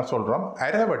நாங்கள் சொல்றோம்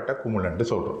அரைவட்ட குமுள் என்று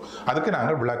சொல்றோம். அதுக்கு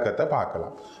நாங்கள் விளக்கத்தை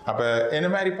பார்க்கலாம். அப்ப என்ன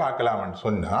மாதிரி பார்க்கலாம்னு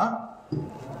சொன்னா,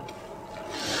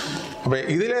 அப்ப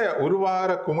இதுல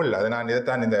உருவார குமுள், அது நான்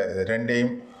இதைத்தான் இந்த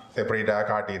ரெண்டையும் செப்பரேட்டாக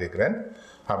காட்டி இருக்கிறேன்.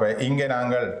 அப்ப இங்க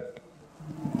நாங்கள்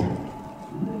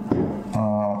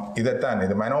இதைத்தான்,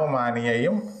 இது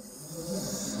மனோமானியையும்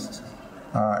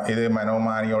இது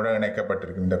மனோமானியோட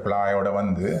இணைக்கப்பட்டிருக்கு. இந்த குழாயோட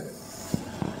வந்து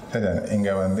இங்க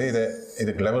வந்து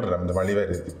இதுக்குள்ள விடுறோம், இந்த வழி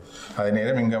வருது. அதே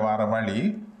நேரம் இங்க வர வழி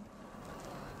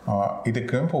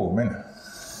இதுக்கும் போகும். என்ன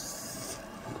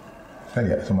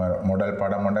சரியா சும்மா முதல்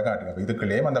படம் கொண்ட காட்டுங்க. அப்போ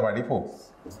இதுக்குள்ளேயும் அந்த வழி போகும்.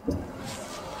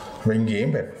 அப்போ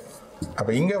இங்கேயும் பேர்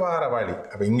அப்போ இங்கே வார வழி.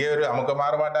 அப்போ இங்கே ஒரு அமுக்க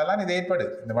மாறுபாட்டாலாம் இது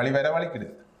ஏற்படுது. இந்த வழி வேற வலிக்குது.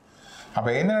 அப்போ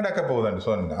என்ன நடக்க போகுதுன்னு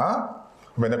சொன்னால்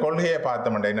இப்போ இந்த கொள்கையை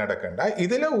பார்த்தோம்னா என்ன நடக்கண்டா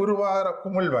இதில் உருவாகிற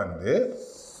குமிழ் வந்து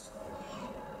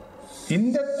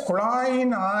இந்த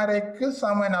குழாயின் ஆரைக்கு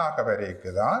சமனாக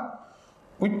வரைக்குதான்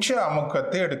உச்ச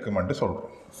அமுக்கத்தை எடுக்கும் என்று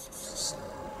சொல்றோம்.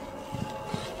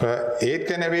 இப்போ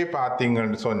ஏற்கனவே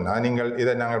பார்த்தீங்கன்னு சொன்னால் நீங்கள்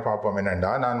இதை நாங்கள் பார்ப்போம்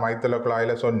என்னென்னா நான் மைத்தள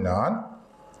குழாயில் சொன்னான்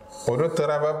ஒரு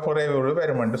திரவ புரைவுறு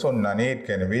வரும் என்று சொன்னான்.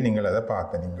 ஏற்கனவே நீங்கள் அதை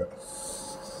பார்த்த நீங்கள்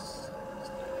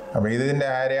அப்போ இது இந்த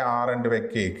ஆரே ஆரண்டு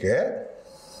வைக்க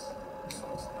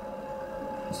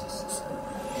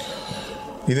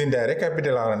இது இந்த ஆரே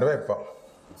கேபிட்டல் ஆரண்டு வைப்போம்.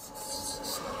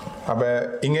 அப்போ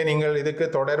இங்கே நீங்கள் இதுக்கு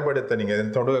தொடர்படுத்த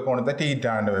நீங்கள் தொடுக கோணத்தை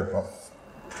தீட்டாண்டு வைப்போம்.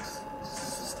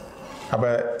 அப்போ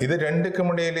இது ரெண்டுக்கு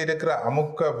முடியல இருக்கிற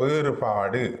அமுக்க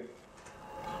வேறுபாடு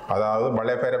அதாவது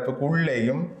வலைப்பரப்புக்கு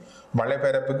உள்ளேயும்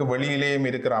வலைப்பரப்புக்கு வெளியிலேயும்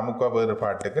இருக்கிற அமுக்க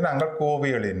வேறுபாட்டுக்கு நாங்கள் கோவை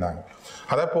எழுதினாங்க.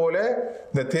 அதை போல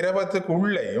இந்த திரவத்துக்கு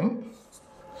உள்ளேயும்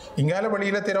இங்கால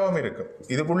வழியில திரவம் இருக்கும்.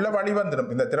 இதுக்குள்ள வழி வந்துடும்.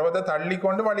 இந்த திரவத்தை தள்ளி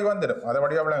கொண்டு வழி வந்துடும். அதை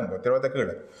வழியாக விளங்கும் திரவத்தை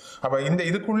கீழே. அப்போ இந்த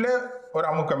இதுக்குள்ள ஒரு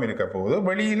அமுக்கம் இருக்க போகுது,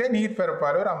 வெளியில நீர்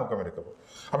பரப்பால ஒரு அமுக்கம் இருக்க போகுது.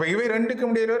 அப்போ இவை ரெண்டுக்கு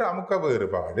முடியல ஒரு அமுக்க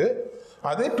வேறுபாடு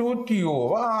அது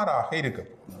 2TOR இருக்க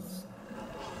போகுது.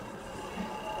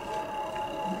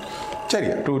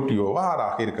 சரியா 2TOR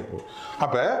இருக்க போகுது.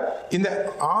 அப்ப இந்த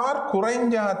R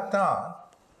குறைஞ்சாதான்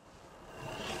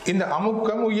இந்த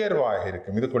அமுக்கம் உயர்வாக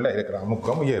இருக்கும். இதுக்குள்ள இருக்கிற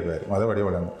அமுக்கம் உயர்வாக இருக்கும். அதை வழி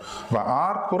வழங்கும்.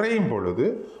 R குறையும் பொழுது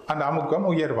அந்த அமுக்கம்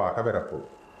உயர்வாக வரப்போகுது.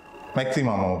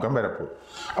 மேக்சிமம் அமுக்கம் வரப்போகுது.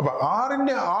 அப்ப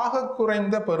ஆறின் ஆக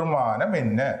குறைந்த பெருமானம்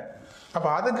என்ன? அப்ப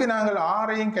அதுக்கு நாங்கள்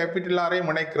ஆரையும் கேபிட்டல் ஆரையும்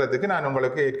இணைக்கிறதுக்கு நான்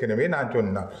உங்களுக்கு ஏற்கனவே நான்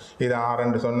சொன்னேன். இது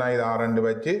ஆரண்டு சொன்னா இது ஆரண்டு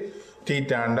வச்சு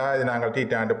தீட்டாண்டா இது நாங்கள்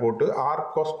தீட்டாண்டு போட்டு ஆர்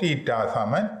கொஸ் தீட்டா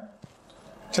சமன்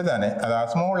சரிதானே,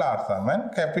 அதாவது small R Saman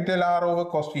capital are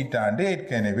over கொஸ் தீட்டாண்டு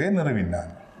ஏற்கனவே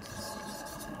நிறுவினாங்க.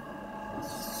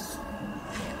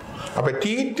 அப்ப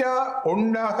தீட்டா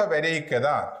ஒன்றாக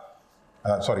வரைக்கதான்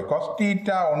சாரி கொஸ்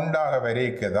தீட்டா ஒன்றாக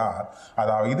வரைக்கதான்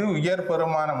அதாவது இது உயர்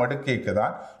பெருமானம்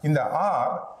எடுக்கதான் இந்த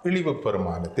ஆர் இழிவு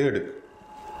பெருமானத்தை எடுக்கும்.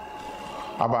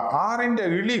 அப்ப ஆரின்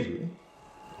இழிவு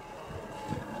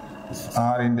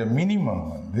ஆரின் மினிமம்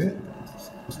வந்து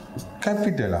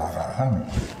கேபிட்டல் ஆராக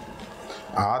அமையும்.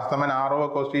 ஆர் சமன் ஆரோவ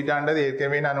கொஸ்டீட்டான்றது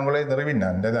ஏற்கனவே நான் உங்களே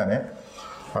நிறுவினேன் தானே.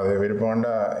 அது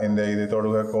விருப்பம்டா இந்த இது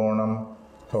தொடுக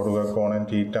கோணம்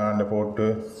தீட்டாண்டு போட்டு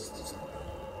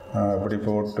இப்படி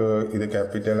போட்டு இது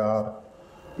கேபிட்டல் ஆர்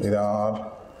இது ஆர்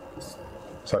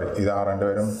சாரி இது ஆர் ரெண்டு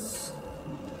பேரும்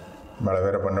மழை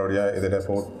வேற பண்ணபடியா இதில்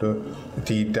போட்டு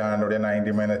தீட்டாண்டுடைய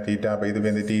 90 மைனஸ் தீட்டா அப்போ இது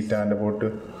வந்து தீட்டாண்டு போட்டு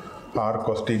ஆர்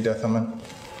கொஸ் தீட்டா சமன்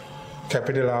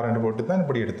கேபிட்டல் ஆர் ரெண்டு போட்டு தான்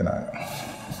இப்படி எடுத்தினாங்க.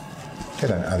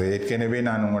 சரிதானே, அது ஏற்கனவே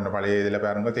நான் உங்களோட பழைய இதில்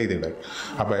பாருங்க செய்துகள்.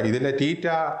 அப்போ இதில்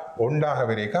தீட்டா ஒன்றாக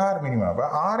வரைக்கும் ஆர் மினிமம். அப்போ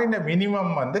ஆரின்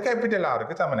மினிமம் வந்து கேபிட்டல்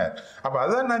ஆருக்கு சமனார். அப்போ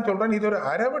அதுதான் நான் சொல்கிறேன் இது ஒரு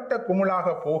அரைவட்ட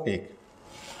குமிழாக போக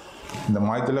இந்த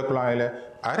மாய்த்துள்ள குழாயில்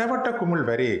அரைவட்ட குமிழ்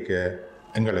வரைக்க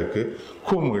எங்களுக்கு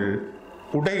குமிழ்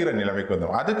உடைகிற நிலைமைக்கு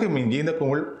வந்தோம். அதுக்கு மிஞ்சி இந்த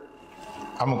குமிழ்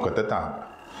அமுக்கத்தை தாங்க.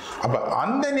 அப்ப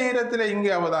அந்த நேரத்தில்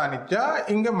இங்கே அவதானிச்சா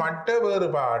இங்க மட்ட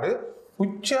வேறுபாடு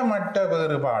உச்ச மட்ட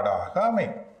வேறுபாடாக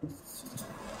அமையும்.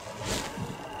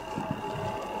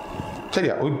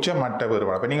 சரியா, உச்ச மட்ட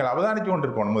வேறுபாடு. அப்ப நீங்கள் அவதானிச்சு கொண்டு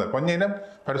இருக்கணும். முதல் கொஞ்ச நேரம்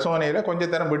பரிசோதனையில கொஞ்ச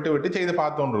நேரம் விட்டு செய்து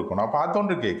பார்த்தோன்னு இருக்கணும்.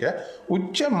 பார்த்தோன்று கேட்க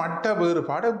உச்ச மட்ட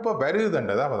வேறுபாடு இப்ப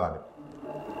வருதுன்றதை அவதானிக்கும்.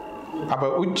 அப்ப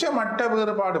உச்ச மட்ட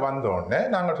வேறுபாடு வந்தோடனே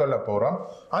நாங்கள் சொல்ல போறோம்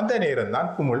அந்த நேரம்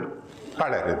தான் குமிழ்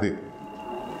கலருது.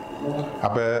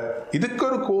 அப்ப இதுக்கு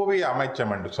ஒரு கோவை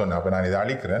அமைச்சம் என்று சொன்ன அப்ப நான் இதை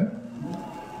அழிக்கிறேன்.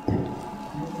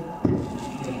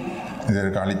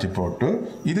 இதற்கு அழிச்சு போட்டு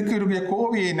இதுக்கு இருக்கிற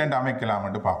கோவையை என்னென்று அமைக்கலாம்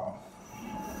என்று பார்ப்போம்.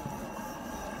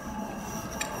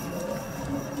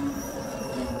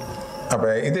 அப்ப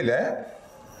இதுல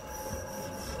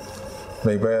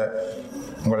இப்ப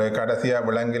உங்களுக்கு கடைசியா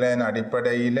விளங்கிலின்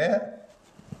அடிப்படையில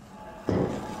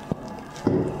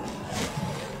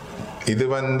இது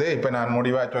வந்து இப்ப நான்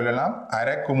முடிவா சொல்லலாம்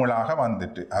அரைக்குமுளாக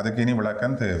வந்துட்டு அதுக்கு இனி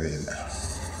விளக்கம் தேவையில்லை.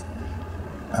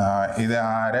 இது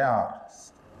ஆறு ஆர்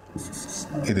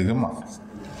இதுக்கு மாறு.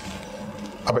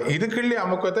 அப்ப இதுக்குள்ளே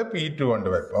அமுக்கத்தை P2 கொண்டு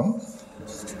வைப்போம்.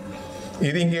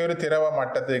 இது இங்கே ஒரு திரவ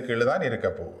மட்டத்துக்கு கீழே தான் இருக்க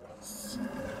போகுது.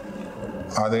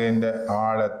 அது இந்த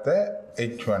ஆழத்தை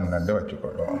H1 என்று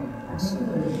வச்சுக்கொள்வோம்.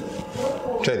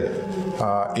 சரி,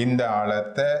 இந்த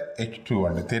ஆழத்தை H2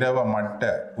 என்று திரவ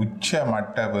மட்ட உச்ச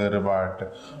மட்ட வேறுபாட்டு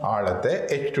ஆழத்தை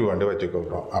H2 என்று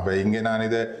வச்சுக்கொள்றோம். அப்ப இங்க நான்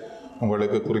இதை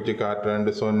உங்களுக்கு குறிச்சு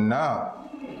காட்டுறேன்னு சொன்னா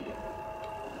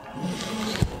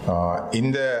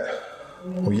இந்த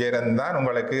உயரம்தான்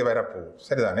உங்களுக்கு வரப்போகும்.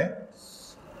 சரிதானே?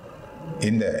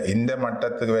 இந்த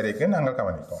மட்டத்துக்கு வரைக்கும் நாங்கள்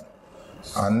கவனிப்போம்.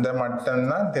 அந்த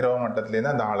மட்டம்தான் திரவ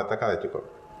மட்டத்திலேருந்து அந்த ஆழத்தை கதைச்சிக்கோம்.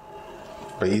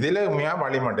 இப்போ இதில் உண்மையாக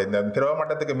வளிமண்டலம், இந்த திரவ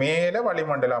மட்டத்துக்கு மேலே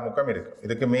வளிமண்டல அமுக்கம் இருக்கு,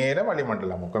 இதுக்கு மேலே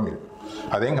வளிமண்டல அமுக்கம் இருக்கு,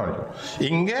 அதையும் கவனிக்கணும்.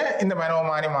 இங்கே இந்த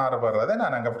மனோமானி மாறுபடுறதை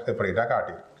நான் அங்கே செப்பரேட்டாக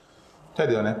காட்டியிருக்கேன்.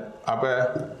 சரிதானே? அப்போ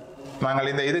நாங்கள்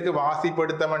இந்த இதுக்கு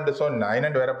வாசிப்படுத்தமென்று சொன்னால்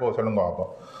என்னென்று வரப்போ சொல்லுங்க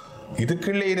பார்ப்போம்.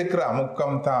 இதுக்குள்ளே இருக்கிற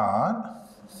அமுக்கம் தான்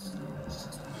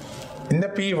இந்த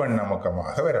P1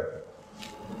 அமுக்கமாக வரப்போ.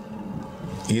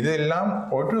 இதெல்லாம்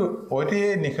ஒரே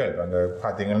நிகழ்வு. அங்கே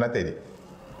பார்த்தீங்கன்னா தெரியும்,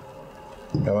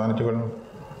 கவனிச்சுக்கணும்.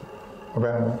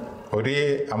 ஒரே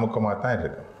அமுக்கமாக தான்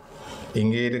இருக்கும்.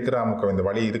 இங்கே இருக்கிற அமுக்கம், இந்த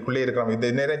வழி இதுக்குள்ளே இருக்கிற இந்த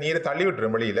நேரம் நீரை தள்ளி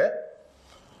விட்டுரும் வெளியில்,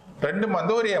 ரெண்டும்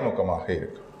வந்து ஒரே அமுக்கமாக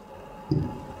இருக்கும்.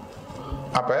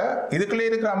 அப்போ இதுக்குள்ளே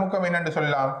இருக்கிற அமுக்கம் என்னென்று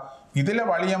சொல்லலாம். இதில்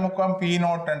வழி அமுக்கம்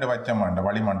P0 என்று வச்சமாண்ட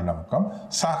வளிமண்டல அமுக்கம்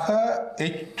சக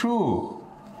H2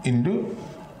 இன்டு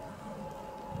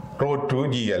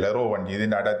ρ2G அல்ல ρ1G.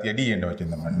 ഇതിൻ്റെ അടർത്തി D என்று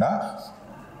வச்சிருந்தோம்னா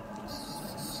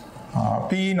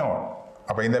P0.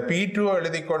 அப்போ இந்த P2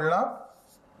 எழுதிக்கொள்ளலாம்.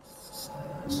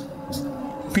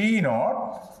 P0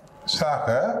 சக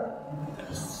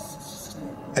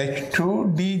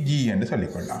H2DG என்று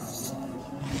சொல்லிக்கொள்ளலாம்.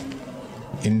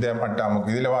 இந்த மட்ட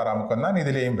அமுக்கம் இதில் வர அமுக்கம் தான்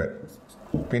இதிலேயும் பேர்.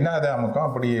 பின்ன அது அமுக்கம்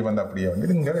அப்படியே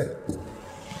வந்து இங்கே வரும்.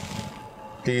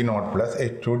 P0 +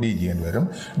 H2DG என்று வரும்.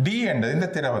 D என்றது இந்த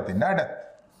திரவத்தின் அடர்த்தி.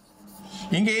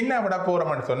 இங்கே என்ன விட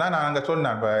போகிறோம்னு சொன்னால், நான் அங்கே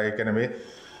சொன்னேன் இப்போ ஏற்கனவே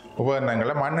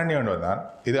உபகரணங்களை மண்ணெண்ணெய் கொண்டு வந்தான்.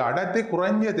 இது அடர்த்தி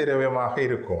குறைஞ்ச திரவமாக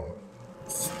இருக்கும்.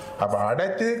 அப்போ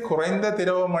அடர்த்தி குறைந்த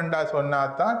திரவம் என்றா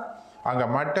சொன்னாதான் அங்கே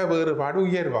மட்ட வேறுபாடு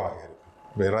உயர்வாக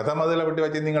இருக்கும். ரதம் அதில் விட்டு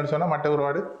வச்சிருந்தீங்கன்னு சொன்னால் மட்ட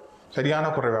வேறுபாடு சரியான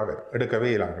குறைவாக எடுக்கவே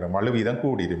இல்லாங்க. மழு வீதம்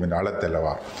கூடிடும் இந்த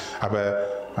அளத்தல்லவா. அப்போ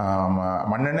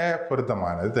மண்ணெண்ணெய்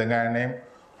பொருத்தமானது. தேங்காய் எண்ணெயும்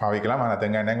பாவிக்கலாம், ஆனால்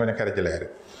தேங்காய் எண்ணெய் கொஞ்சம் கரைச்சலாக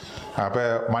இருக்குது. அப்போ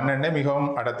மண்ணெண்ணெய் மிகவும்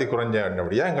அடர்த்தி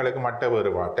குறைஞ்சபடியாக எங்களுக்கு மட்ட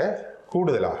வேறுபாட்டை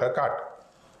கூடுதலாக காட்டும்.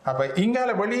 அப்போ இங்கால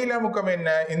வெளியில் அமுக்கம் என்ன?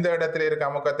 இந்த இடத்துல இருக்க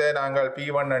அமுக்கத்தை நாங்கள்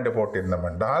P1 என்று போட்டிருந்தோம்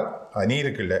என்றால் அது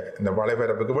நீருக்கு இல்லை, இந்த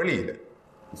வலைபரப்புக்கு வெளியில்.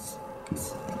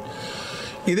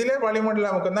 இதில்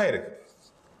வளிமண்டல அமுக்கம் தான் இருக்கு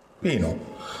P0.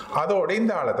 அதோட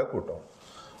இந்த ஆழத்தை கூட்டும்.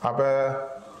 அப்போ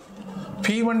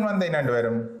P1 வந்து என்னண்டு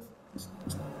வரும்?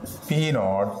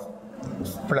 P0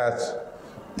 +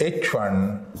 H1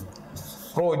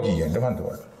 ρg என்று வந்து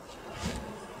வரும்.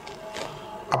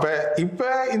 அப்போ இப்போ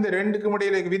இந்த ரெண்டுக்கும்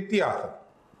இடையில வித்தியாசம்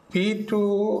P2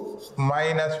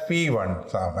 - P1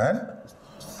 =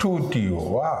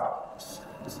 2TOR.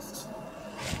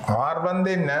 R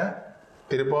வந்து என்ன?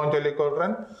 திருப்பவும்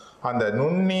சொல்லிக்கொள்றேன், அந்த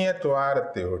நுண்ணிய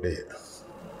துவாரத்தையுடைய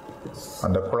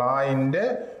அந்த குழாயின்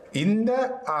இந்த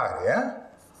ஆரிய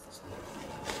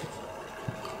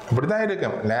இப்படிதான்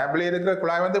இருக்கும். லேப்ல இருக்கிற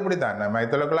குழாய் வந்து இப்படித்தான்.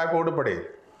 மைத்தோல குழாய் போடுபடையில்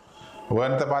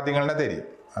உபகரணத்தை பார்த்தீங்கன்னா தெரியும்.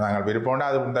 நாங்கள் விருப்பம்னா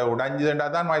அது இந்த உடைஞ்சுதுண்டா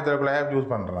தான் மைத்தோல குழாயை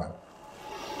யூஸ் பண்ணுறாங்க.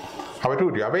 அப்போ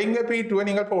 2T. அப்போ இங்கே P2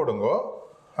 நீங்கள் போடுங்க.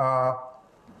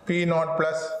 P0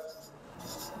 +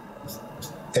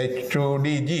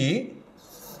 H2DG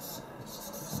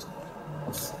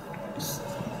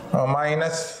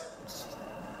minus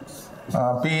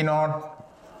P0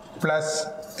 plus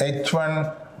H1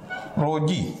 rho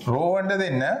G. Rho என்றது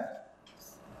என்ன?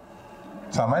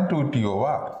 சமன்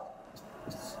 2TOR.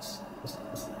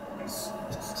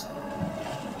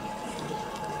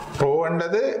 ரோ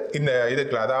என்றது இந்த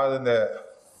இதுக்குள்ள, அதாவது இந்த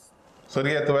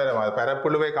சிறிய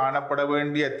பரப்புழுவை காணப்பட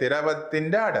வேண்டிய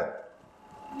திரவத்தின் அடர்த்தி,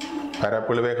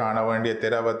 பரப்புழுவை காண வேண்டிய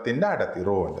திரவத்தின் அடர்த்தி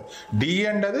ரோ என்று. டி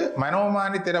என்றது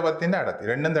மனோமானி திரவத்தின் அடர்த்தி.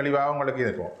 ரெண்டும் தெளிவாக உங்களுக்கு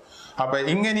இருக்கும். அப்ப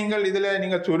இங்க நீங்கள் இதுல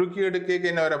நீங்க சுருக்கி எடுக்க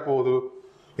என்ன வர போகுது?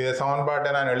 இதை சமன்பாட்டை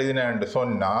நான் எழுதினேன் என்று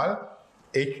சொன்னால்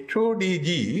H2DG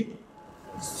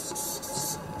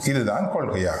இதுதான்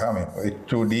கொள்கையாக அமைப்பு.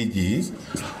 H2DG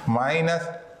minus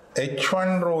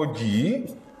H1 rho G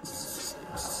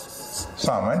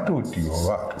சமன்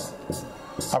 2TOR.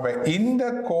 அப்ப இந்த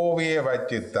கோவையை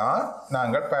வச்சுதான்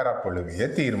நாங்கள் பரப்பொழுவையை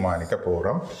தீர்மானிக்க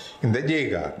போறோம் இந்த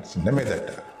ஜேகார்ட்ஸ்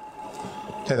மெத்தட்.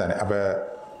 சரிதானே? அப்ப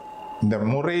இந்த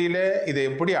முறையில இதை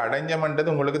எப்படி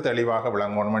அடைஞ்சமன்றது உங்களுக்கு தெளிவாக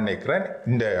விளங்கணும்னு நினைக்கிறேன்.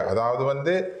 இந்த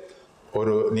அதாவது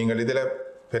ஒரு நீங்கள் இதுல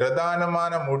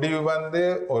பிரதானமான முடிவு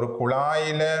ஒரு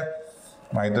குழாயில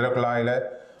மைத்திர குழாயில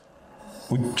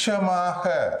உச்சமாக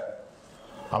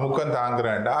அமுக்கம்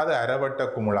தாங்குறேன்டா அது அரைவட்ட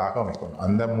குமிழாக அமைக்கணும்.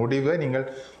 அந்த முடிவை நீங்கள்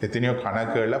எத்தனையோ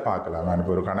கணக்குகளில் பார்க்கலாம். நான்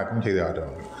இப்போ ஒரு கணக்கும் செய்து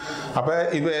ஆடுறவங்க. அப்போ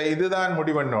இதுதான்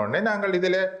முடிவுன்னொடனே நாங்கள்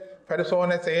இதில்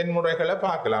பரிசோதனை செயல்முறைகளை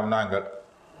பார்க்கலாம். நாங்கள்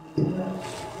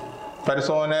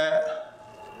பரிசோதனை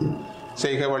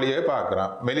செய்கை வழியை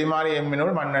பார்க்குறோம். வெளிமானி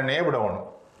எம்மினோடு மண்ணெண்ணெயை விடணும்.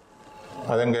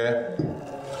 அதுங்க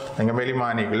எங்கள்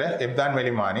வெளிமானிக்குள்ள எப்தான்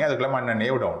வெளிமானி அதுக்குள்ள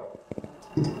மண்ணெண்ணெயை விடணும்.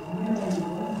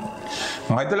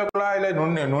 மைத்துள குழாயில்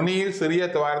நுனியில் சிறிய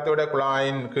துவாரத்தோட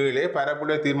குழாயின் கீழே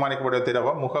பரப்புல தீர்மானிக்கப்பட்ட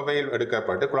திரவம் முகவையில்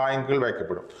எடுக்கப்பட்டு குழாயின் கீழ்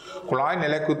வைக்கப்படும். குழாய்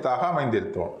நிலைக்குத்தாக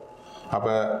அமைந்திருத்தோம். அப்ப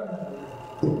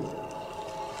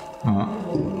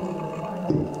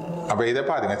இதை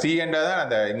பாருங்க, சி என்றதான்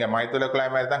அந்த இங்க மைத்துள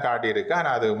குழாய் மாதிரி தான் காட்டியிருக்கு.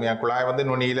 ஆனால் அது குழாய் வந்து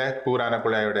நுனியில கூரான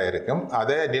குழாயோட இருக்கும்.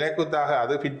 அதை நிலைக்குத்தாக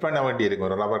அது ஃபிட் பண்ண வேண்டி இருக்கும்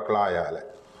ஒரு ரப்பர் குழாயால.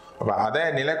 அப்போ அதை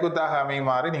நிலைக்குத்தாக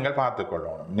அமையுமாறு நீங்கள்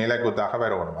பார்த்துக்கொள்ளணும். நிலைக்குத்தாக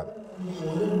வரணும். அது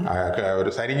ஒரு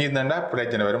சரிஞ்சிருந்தா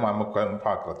பிரச்சனை வரும் அமுக்கம்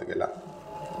பார்க்கறதுக்கு எல்லாம்.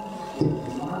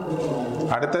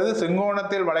 அடுத்தது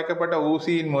செங்கோணத்தில் வளைக்கப்பட்ட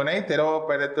ஊசியின் முனை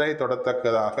திரவப்படத்தை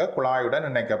தொடத்தக்கதாக குழாயுடன்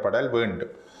இணைக்கப்படல்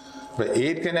வேண்டும். இப்போ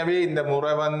ஏற்கனவே இந்த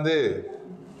முறை வந்து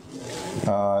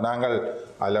நாங்கள்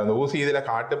அதில் வந்து ஊசி இதில்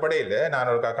காட்டுப்படே இல்லை. நான்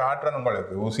ஒரு காட்டுறேன்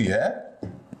உங்களுக்கு ஊசியை.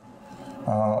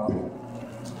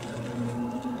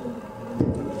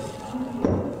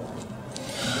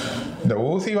 இந்த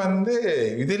ஊசி வந்து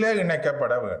இதில்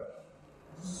இணைக்கப்பட வேண்டும்.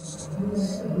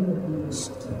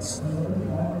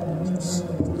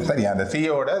 சரி, அந்த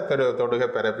சியோட தொடுக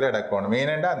பிறப்பில் இடக்கணும்.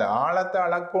 ஏனென்றா அந்த ஆழத்தை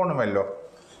அளக்கணுமல்லோ,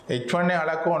 H1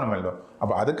 அளக்கணுமல்லோ.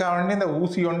 அப்போ அதுக்காக வேண்டி இந்த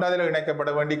ஊசி ஒன்று அதில்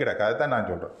இணைக்கப்பட வேண்டி கிடக்கு. அதுதான் நான்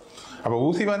சொல்கிறேன். அப்போ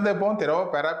ஊசி வந்து இப்போ திரவ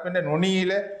பிறப்பின்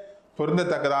நுனியில்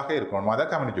பொருந்தத்தக்கதாக இருக்கணும். அதை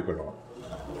கவனிச்சு கொள்ளுவோம்.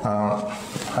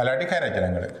 அல்லாட்டி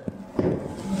கரைச்சலங்களுக்கு.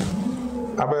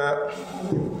 அப்போ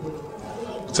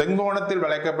செங்கோணத்தில்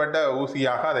வளைக்கப்பட்ட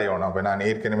ஊசியாக அதை வேணும். அப்போ நான்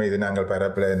ஏற்கனவே இது நாங்கள்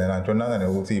பரப்பில் நான் சொன்னால் அந்த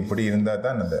ஊசி இப்படி இருந்தால்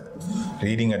தான் அந்த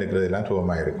ரீடிங் எடுக்கிறதுலாம்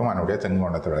சுகமாக இருக்கும். அதனுடைய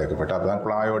செங்கோணத்தில் வளைக்கப்பட்ட அப்போ தான்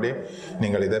குழாயோடய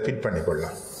நீங்கள் இதை ஃபிட்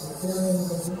பண்ணிக்கொள்ளலாம்.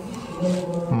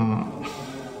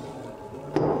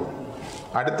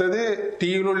 அடுத்தது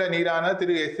டீயில் உள்ள நீரான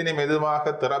திரு எஸ்ஸினை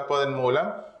மெதுவாக திறப்பதன் மூலம்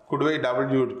குடுவை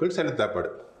WUக்குள்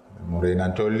செலுத்தப்படும். முறை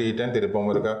நான் சொல்லிட்டேன்,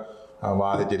 திருப்பவும் இருக்க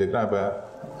வாதிச்சிருக்கிறேன். இப்போ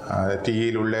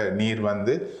டீயில் உள்ள நீர்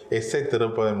வந்து எஸ்ஸை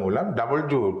திறப்பதன் மூலம்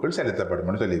WUக்குள்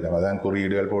செலுத்தப்படும் சொல்லியிருக்கேன். அதான்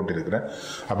குறியீடுகள் போட்டிருக்கிறேன்.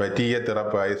 அப்போ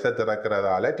எஸ்ஸை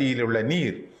திறக்கிறதால டீயில் உள்ள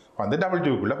நீர் வந்து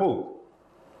WUக்குள்ளே போகும்.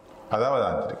 அதாவது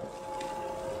தான்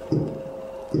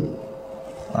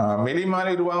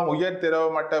மெலிமாலை உருவாகும் உயர் திரவ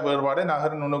மட்ட வேறுபாடு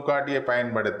நகர் நுணுக்காட்டியை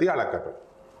பயன்படுத்தி அளக்கப்படும்.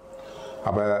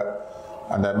 அப்போ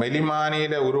அந்த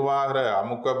மெலிமானியில் உருவாகிற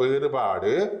அமுக்க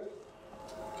வேறுபாடு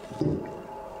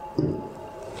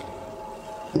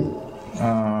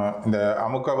இந்த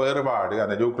அமுக்க வேறுபாடு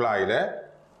அந்த ஜூக்லாயில்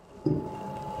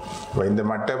இந்த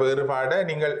மட்ட வேறுபாடை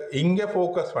நீங்கள் இங்கே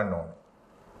ஃபோக்கஸ் பண்ணணும்.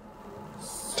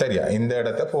 சரியா, இந்த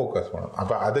இடத்த ஃபோக்கஸ் பண்ணணும்.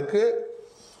 அப்போ அதுக்கு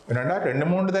என்னென்னா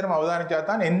 2-3 தரம் அவதானிச்சா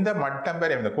தான் எந்த மட்டம்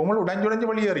பெறையும் இந்த குமிழ் உடைஞ்சுடைஞ்சு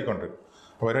வெளியேறிக்கொண்டிருக்கு.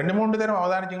 அப்போ 2-3 தரம்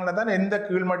அவதானிச்சிங்கன்னா தான் எந்த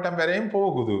கீழ்மட்டம் பெறையும்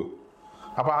போகுது.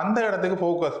 அப்போ அந்த இடத்துக்கு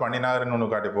ஃபோக்கஸ் பண்ணி நகர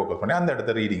நுணுக்காட்டி ஃபோக்கஸ் பண்ணி அந்த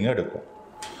இடத்த ரீடிங் எடுக்கும்.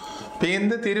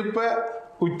 பேருந்து திருப்ப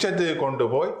உச்சத்துக்கு கொண்டு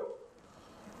போய்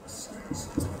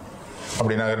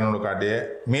அப்படி நகர நுணுக்காட்டிய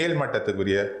மேல்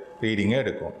மட்டத்துக்குரிய ரீடிங்கை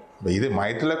எடுக்கும். இப்போ இது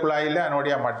மைத்துள குழாயில்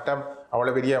அதனுடைய மட்டம்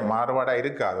அவ்வளோ பெரிய மாறுபாடாக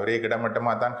இருக்காது, ஒரே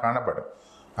கிடமட்டமாக தான் காணப்படும்.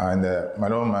 இந்த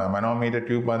மனோமீட்டர்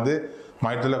டியூப் வந்து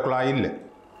மைத்துள குழாய் இல்லை.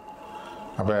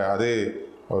 அப்போ அது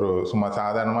ஒரு சும்மா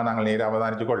சாதாரணமாக நாங்கள் நேராக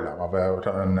அவதானித்து கொள்ளலாம். அப்போ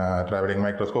ட்ராவலிங்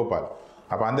மைக்ரோஸ்கோப்பால்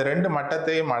அப்போ அந்த 2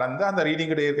 மட்டத்தையும் அளந்து அந்த ரீடிங்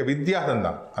கிட்ட இருக்க வித்தியாசம்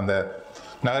தான், அந்த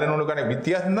நகர நூலுக்கான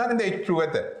வித்தியாசம் தான் இந்த H2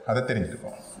 அதை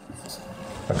தெரிஞ்சிருக்கும்.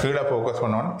 கீழே ஃபோக்கஸ்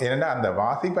பண்ணணும். ஏன்னா அந்த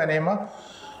வாசிப்பு அநேகமாக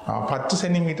 10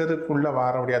 சென்டிமீட்டருக்குள்ளே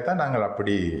வாரபடியாக தான் நாங்கள்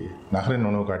அப்படி நகர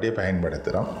நுணுக்காட்டியை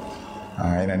பயன்படுத்துகிறோம்.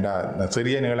 ஏனென்றா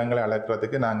சிறிய நீளங்களை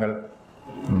அளக்கிறதுக்கு நாங்கள்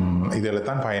இதில்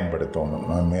தான் பயன்படுத்தணும்.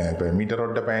 இப்போ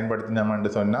மீட்டரோட்டை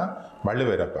பயன்படுத்தினோம்னு சொன்னால்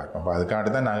வலுவேற பார்க்கும். அப்போ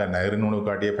அதுக்காக தான் நாங்கள் நகர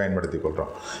நுணுக்காட்டியை பயன்படுத்தி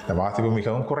கொள்கிறோம். இந்த வாசிப்பு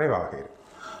மிகவும் குறைவாக இருக்கு.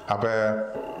 அப்போ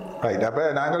ரைட், அப்போ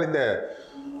நாங்கள் இந்த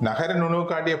நகர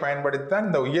நுணுக்காட்டியை பயன்படுத்தி தான்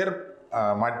இந்த உயர்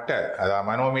மட்ட, அதாவது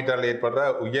மனோமீட்டரில் ஏற்படுற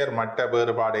உயர் மட்ட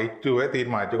வேறுபாடு H2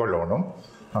 தீர்மானித்து கொள்ளணும்.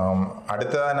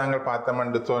 அடுத்ததாக நாங்கள்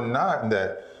பார்த்தோம்னு சொன்னால் இந்த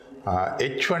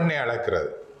H1 அளக்கிறது.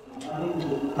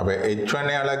 அப்போ H1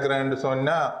 அளக்கிறேன்னு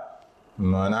சொன்னால்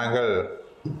நாங்கள்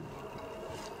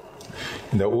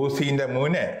இந்த ஊசியின்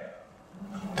முனை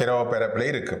திரவ பரப்பில்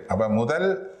இருக்கு. அப்போ முதல்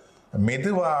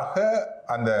மெதுவாக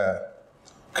அந்த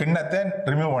கிண்ணத்தை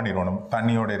ரிமூவ் பண்ணிடணும்.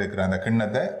 தண்ணியோடு இருக்கிற அந்த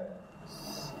கிண்ணத்தை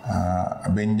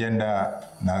பெஞ்சண்டா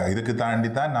இதுக்கு தாண்டி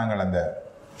தான் நாங்கள் அந்த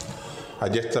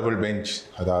அட்ஜஸ்டபிள் பெஞ்ச்,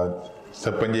 அதாவது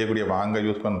செப்பன் செய்யக்கூடிய வாங்க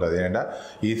யூஸ் பண்ணுறது. ஏன்னா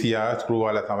ஈஸியாக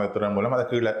ஸ்க்ரூவால் சமைத்துறது மூலம் அதை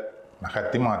கீழே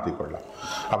நகர்த்தி மாற்றிக்கொள்ளலாம்.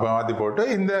 அப்போ மாற்றி போட்டு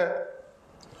இந்த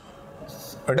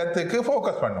இடத்துக்கு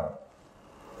ஃபோக்கஸ் பண்ணுவோம்.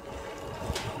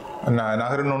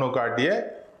 நகர நுணுக்காட்டிய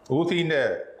ஊசியின்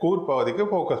கூர்பகுதிக்கு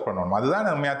ஃபோக்கஸ் பண்ணணும். அதுதான்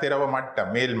நம்ம திரவ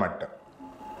மட்டம், மேல் மட்டம்,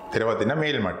 திரவத்தின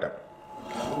மேல் மட்டம்.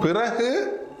 பிறகு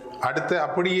அடுத்து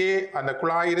அப்படியே அந்த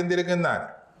குழாய் இருந்திருக்குன்னு தான்.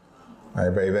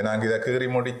 இப்போ இதை நாங்கள் இதை கீறி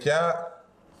முடித்தா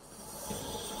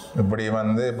இப்படி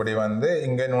வந்து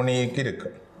இங்கே நுனிக்கு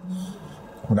இருக்கும்.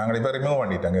 நாங்கள் இப்போ ரிமூவ்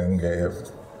பண்ணிட்டாங்க இங்கே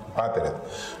பார்த்துருது.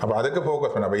 அப்போ அதுக்கு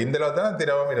ஃபோக்கஸ் பண்ணோம். அப்போ இதில் தான்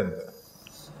திரவம் இருந்தது.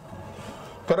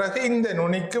 பிறகு இந்த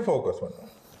நுனிக்கு ஃபோக்கஸ் பண்ணும்.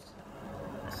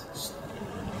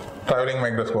 ட்ராவலிங்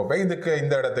மைக்ரோஸ்கோப்பை இதுக்கு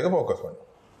இந்த இடத்துக்கு ஃபோக்கஸ் பண்ணும்.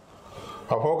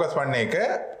 ஃபோக்கஸ் பண்ணிக்க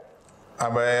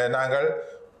அப்போ நாங்கள்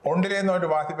ஒன்றிலேருந்து ஒரு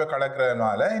வாசிப்பை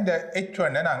கலக்கிறதுனால இந்த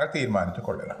H1 நாங்கள் தீர்மானித்து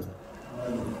கொள்ளலாம்.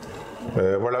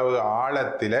 எவ்வளவு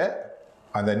ஆழத்தில்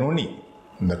அந்த நுனி,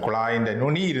 இந்த குழாயின்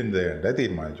நுனி இருந்தது என்று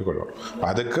தீர்மானித்து கொள்வோம்.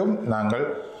 அதுக்கும் நாங்கள்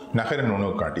நகர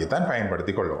நுணுக்காட்டியை தான்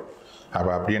பயன்படுத்தி கொள்வோம். அப்போ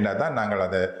அப்படின்றா தான் நாங்கள்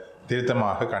அதை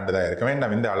திருத்தமாக கண்டதாக இருக்க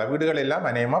வேண்டும். இந்த அளவீடுகள் எல்லாம்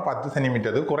அநேகமாக 10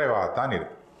 சென்டிமீட்டருக்கு குறைவாகத்தான்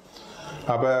இருக்கும்.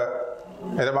 அப்போ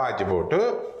இதை வாய்ச்சி போட்டு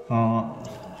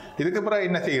இதுக்கு பிறகு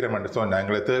என்ன செய்கிறோம் என்று சொன்னால்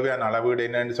எங்களுக்கு தேவையான அளவீடு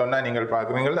என்னன்னு சொன்னால் நீங்கள்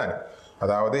பார்க்குறீங்கள் தானே.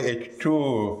 அதாவது H2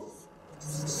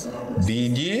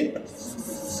 dg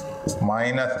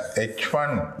minus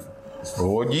H1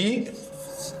 ρg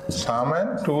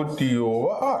சமன்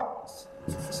 2T/R.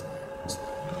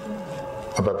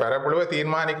 அப்போ பரப்பளவை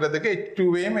தீர்மானிக்கிறதுக்கு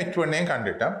H2வையும் H1ஐயும்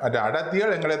கண்டுட்டோம். அது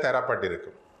அடர்த்திகள் எங்களுக்கு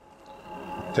தரப்பட்டிருக்கும்.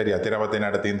 சரியா, திரவத்தின்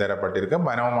அடர்த்தியும் தரப்பட்டிருக்கும்,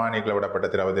 மனோமானிகளை விடப்பட்ட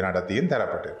திரவத்தின் அடர்த்தியும்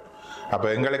தரப்பட்டிருக்கும். அப்போ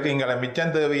எங்களுக்கு இங்கே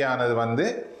மிச்சம் தேவையானது வந்து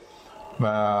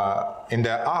இந்த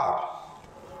R.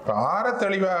 இப்போ ஆரை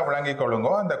தெளிவாக விளங்கி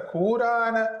கொள்ளுங்கோ. அந்த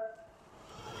கூரான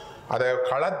அதை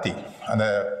கலத்தி, அந்த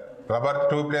ரப்பர்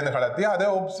டியூப்லேருந்து கலத்தி அதை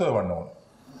ஒப்சர்வ் பண்ணுவோம்.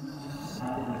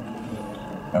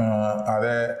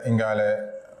 அதை இங்கால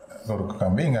ஒரு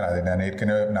கம்பி இங்கே அது நான்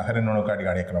ஏற்கனவே நகர நுணுக்காட்டி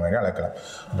அணைக்கிற மாதிரி அளக்கலாம்.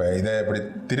 இப்போ இதை இப்படி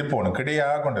திருப்பணும்,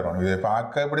 கிடையாக கொண்டு வரணும். இதை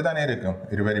பார்க்க இப்படி தானே இருக்கும்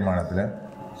இருபரிமாணத்தில்.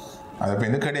 அதை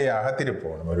இப்போ கிடையாக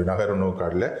திருப்பணும். ஒரு நகர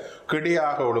நுணுக்காட்டில்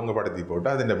கிடையாக ஒழுங்குபடுத்தி போட்டு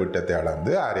அதில் விட்டத்தை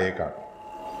அளந்து அரையை காணும்.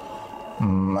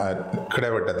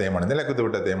 கிடைவட்டத்தையும் அடைந்து லக்குத்து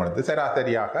விட்டத்தையும் அடைந்து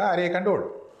சராசரியாக அரையை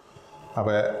கண்டுகொள்ளும்.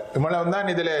 அப்போ இவ்வளவு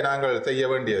தான் இதில் நாங்கள் செய்ய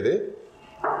வேண்டியது.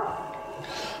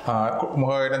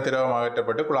 முகவிடம் திரவம்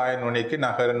அகற்றப்பட்டு குழாயின் நுனிக்கு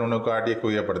நகர நுணுக்காட்டியை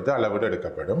குவியப்படுத்த அளவீடு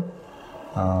எடுக்கப்படும்.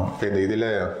 இந்த இதில்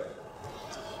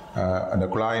அந்த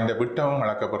குழாயின் விட்டமும்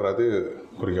அளக்கப்படுறது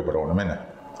குறிக்கப்படணும் என்ன.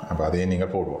 அப்போ அதையும்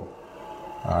நீங்கள் போடுவோம்.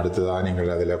 அடுத்ததாக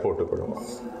நீங்கள் அதில் போட்டுக்கொள்ளுவோம்.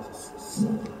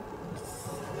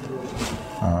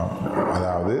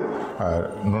 அதாவது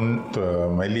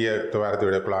மெல்லிய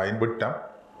துவாரத்துடைய குழாயின் விட்டம்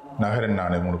நகரின்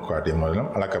நுணுக்காட்டி மூலம்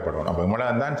அளக்கப்படணும். அப்போ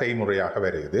இவ்வளவு தான் செய்முறையாக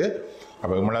வருகிறது.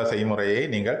 அப்போ இவ்வளவு செய்முறையை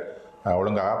நீங்கள்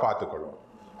ஒழுங்காக பார்த்துக்கொள்வோம்.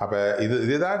 அப்போ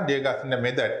இதுதான் ஜேகாஸின்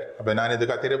மெத்தட். அப்போ நான்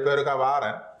இதுக்கு திருப்பேருக்கா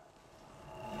வாரேன்.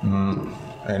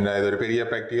 என்ன இது ஒரு பெரிய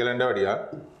ப்ராக்டிக்கல் என்றபடியா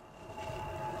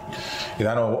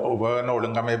இதான உபகரண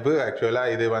ஒழுங்கமைப்பு.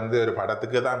 ஆக்சுவலாக இது வந்து ஒரு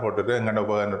படத்துக்கு தான் போட்டுருக்கு. எங்கள்ட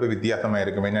உபகரணத்துக்கு வித்தியாசமாக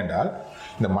இருக்கும். என்னென்றால்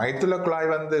இந்த மைத்துள்ள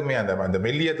குழாய் வந்து அந்த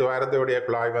மெல்லிய துவாரத்துடைய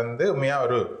குழாய் வந்து உண்மையாக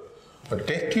ஒரு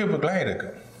டெஸ்ட் டியூப்புக்கெலாம் இருக்கு.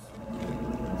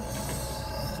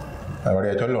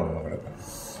 அப்படியே சொல்லணும் உங்களுக்கு,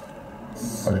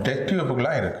 ஒரு டெஸ்ட்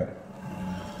டியூப்புக்கெலாம் இருக்கு.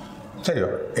 சரியோ,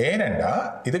 ஏனென்றா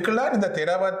இதுக்கெல்லாம் இந்த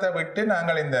திரவத்தை விட்டு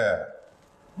நாங்கள் இந்த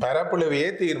பரப்புழுவையே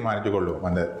தீர்மானித்து கொள்வோம்.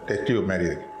 அந்த டெஸ்ட் டியூப் மாதிரி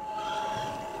இருக்கு.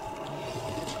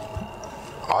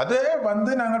 அதை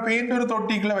வந்து நாங்கள் பெயிண்ட் ஒரு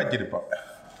தொட்டிக்குள்ள வச்சிருப்போம்.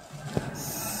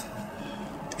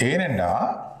 ஏனென்றா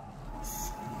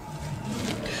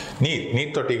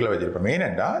நீர் தொட்டிக்குள்ள வச்சிருப்போம்.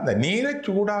 ஏனென்றா இந்த நீரை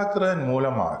சூடாக்குறதன்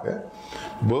மூலமாக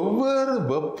வெவ்வேறு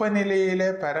வெப்பநிலையில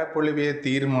பரப்பொழிவையை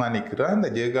தீர்மானிக்கிற அந்த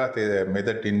ஜேகாஸ்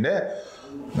மெத்தட்டின்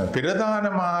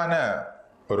பிரதானமான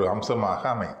ஒரு அம்சமாக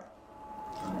அமையும்.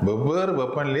 வெவ்வேறு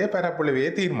வெப்பநிலையை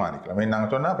பரப்பொழிவையை தீர்மானிக்கலாம்.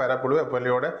 நாங்கள் சொன்னால் பரப்பொழிவு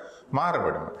வெப்பநிலையோட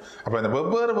மாறுபடும். அப்போ இந்த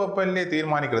வெவ்வேறு வெப்பநிலையை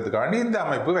தீர்மானிக்கிறதுக்காண்டி இந்த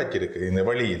அமைப்பு வச்சிருக்கு. இந்த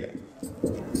வழியில்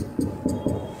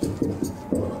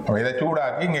இதை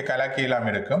சூடாக்கி இங்கே கலக்கி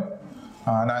இல்லாமல் இருக்கும்.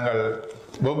 நாங்கள்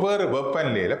வெவ்வேறு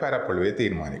வெப்பநிலையில் பரப்பொழிவை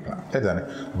தீர்மானிக்கலாம். சரிதானே?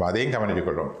 அப்போ அதையும் கவனித்து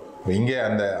கொள்வோம். இங்கே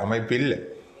அந்த அமைப்பு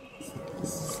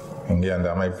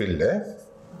இல்லை.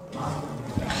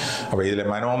 அப்போ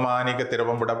இதில் மனோமானிக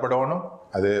திரவம் விடப்படணும்.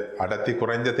 அது அடர்த்தி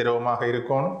குறைந்த திரவமாக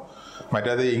இருக்கணும்.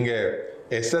 மற்றது இங்கே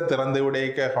திறந்து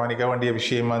விடைக்க கவனிக்க வேண்டிய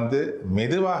விஷயம் வந்து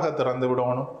மெதுவாக திறந்து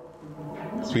விடணும்.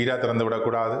 ஸ்பீடாக திறந்து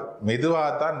விடக்கூடாது.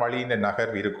 மெதுவாகத்தான் வழியின்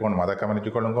நகர்வு இருக்கணும். அதை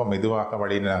கவனித்து கொள்ளுங்க. மெதுவாக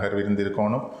வழியின் நகர்வு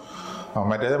இருந்திருக்கணும்.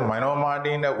 மற்றது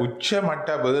மனோமானியின் உச்சமட்ட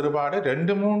வேறுபாடு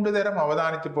 2-3 தரம்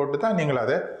அவதானித்து போட்டு தான் நீங்கள்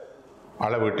அதை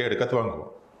அளவிட்டு எடுக்க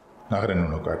துவங்குவோம் நகர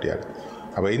நுணுக்காட்டியாக.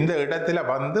 அப்போ இந்த இடத்துல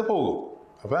வந்து போகும்.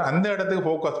 அப்போ அந்த இடத்துக்கு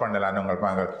ஃபோக்கஸ் பண்ணலாம்.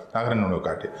 நாங்கள் நகர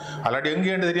நுணுக்காட்டி அல்லாட்டி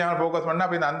எங்கேன்னு தெரியாமல் ஃபோக்கஸ் பண்ணால்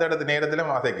அப்போ அந்த இடத்து நேரத்தில்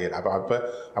மாசைக்கல.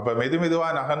 அப்போ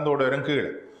மெதுவாக நகர்ந்தோடு வரும்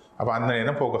கீழே. அப்போ அந்த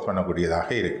நேரம் ஃபோக்கஸ் பண்ணக்கூடியதாக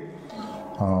இருக்கு.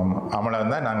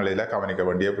 அமலம் தான் நாங்கள் இதில் கவனிக்க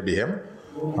வேண்டிய விடயம்.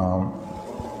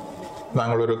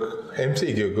 நாங்கள் ஒரு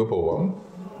MCQக்கு போவோம்.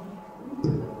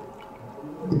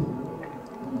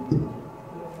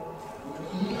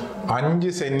 5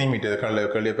 சென்டிமீட்டர்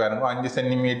கல்வி பாருங்க 5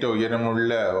 சென்டிமீட்டர்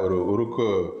உயரமுள்ள ஒரு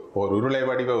உருளை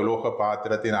வடிவ உலோக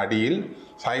பாத்திரத்தின் அடியில்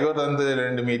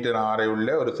 0.2 மீட்டர் ஆரை உள்ள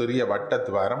ஒரு சிறிய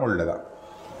வட்டத்துவாரம் உள்ளதா.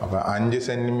 அப்ப 5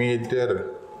 சென்டிமீட்டர்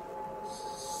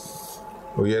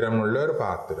உயரமுள்ள ஒரு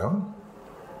பாத்திரம்,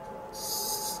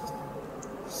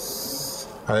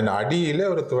 அதன் அடியில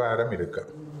ஒரு துவாரம் இருக்கு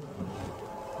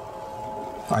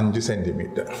 5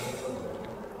 சென்டிமீட்டர்.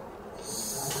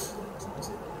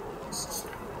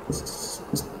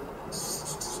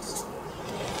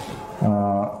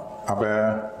 அப்ப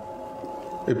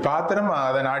இப்பாத்திரம்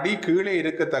அதன் அடி கீழே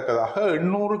இருக்கத்தக்கதாக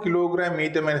 800 கிலோகிராம்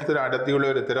மீட்டர் அடர்த்தியுள்ள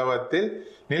ஒரு திரவத்தில்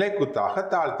நிலைக்குத்தாக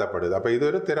தாழ்த்தப்படுது. அப்ப இது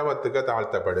ஒரு திரவத்துக்கு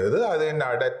தாழ்த்தப்படுது. அது என்ன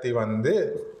அடர்த்தி 800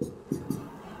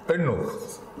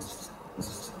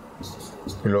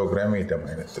 கிலோகிராம் மீட்டர்.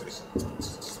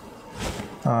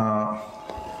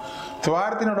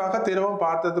 துவாரத்தினூடாக திரவம்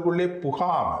பார்த்ததுக்குள்ளே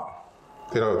புகாமல்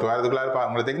துவாரத்துக்குள்ளார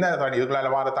உங்களுக்கு தெரிஞ்ச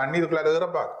இதுக்குள்ளால வார தண்ணி இதுக்குள்ளார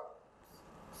இறப்பாங்க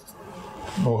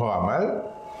முகாமல்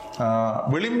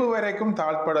விளிம்பு வரைக்கும்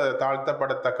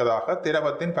தாழ்த்தப்படத்தக்கதாக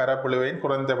திரவத்தின் பரப்பளவின்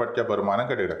குறைந்தபட்ச பெருமானம்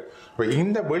கிடையாது. இப்போ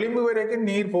இந்த விளிம்பு வரைக்கும்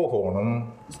நீர் போகணும்,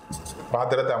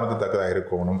 பாத்திரத்தை அமர்த்தத்தக்கதாக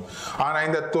இருக்கணும். ஆனால்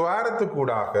இந்த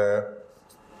துவாரத்துக்கூடாக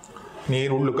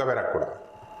நீர் உள்ளுக்க வரக்கூடாது.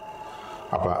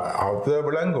 அப்போ அது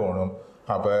விளங்கணும்.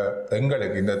 அப்போ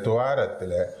எங்களுக்கு இந்த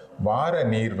துவாரத்தில் வார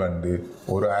நீர்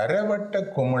ஒரு அரைவட்ட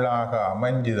குமிழாக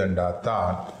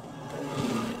அமைஞ்சுதண்டாத்தான்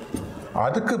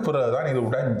அதுக்கு பிறகுதான் இது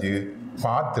உடைஞ்சு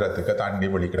பாத்திரத்துக்கு தண்ணி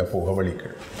போக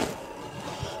வலிக்கிற.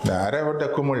 இந்த அரைவட்ட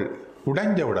குமிழ்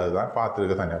உடைஞ்ச விடாதுதான்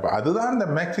பாத்திரத்துக்கு தண்ணி. அதுதான் இந்த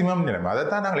மேக்சிமம் நிலைமை.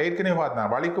 அதைத்தான் நாங்கள் ஏற்கனவே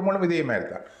பார்த்தோம். வலிக்குமிழும் இதே மாதிரி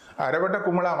தான் அரைவட்ட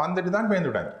குமிழா வந்துட்டு தான்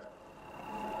பேர்ந்து உடைஞ்சு.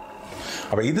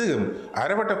 அப்ப இது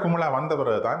அரைவட்ட குமிழா வந்த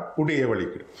பிறகுதான் உடைய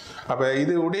வலிக்குது. அப்ப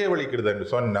இது உடைய வலிக்கிறது என்று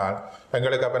சொன்னால்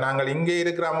எங்களுக்கு அப்ப நாங்கள் இங்கே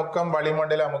இருக்கிற அமுக்கம்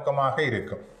வளிமண்டல அமுக்கமாக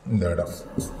இருக்கும். இந்த இடம்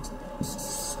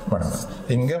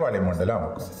இங்க வளிமண்டல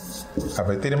அமுக்கம். அப்ப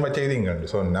திரும்ப செய்திங்கன்னு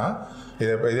சொன்னா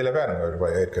இதுல பாருங்க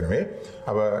ஏற்கனவே.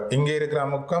 அப்ப இங்க இருக்கிற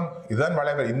அமுக்கம் இதுதான்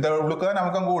வளைவு. இந்த உள்ளுக்கு தான்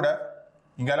அமுக்கம் கூட,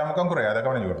 இங்க அமுக்கம் குறையாது. அதை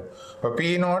கவனிச்சுக்கணும். இப்ப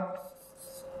P0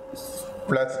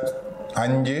 பிளஸ்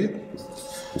 5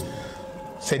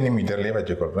 சென்டிமீட்டர்லயே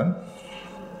வச்சுக்கொள்றேன்.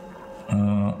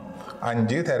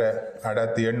 5 தர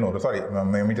அடர்த்தி 800 சாரி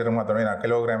மீட்டருக்கு மாத்தோமே நான்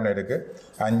கிலோகிராம்ல இருக்கு.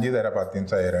 5 தர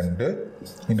 10/2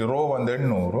 இன்டு ரோ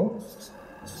 800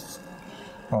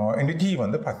 இன்டு G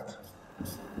 10.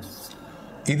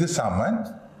 இது சமன்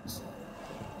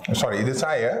சாரி இது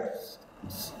சாய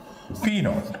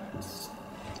P0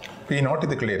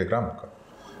 இதுக்குள்ளே இருக்கிற அமுக்கம்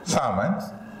சமன்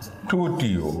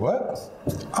 2T/R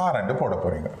போட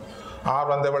போறீங்க. R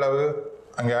எவ்வளவு?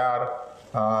 அங்கே R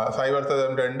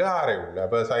 0.2 ஆரை உள்ள.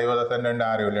 அப்போ 0.2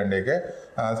 ஆரை உள்ளக்கு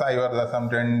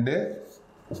 0.2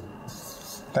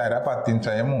 தர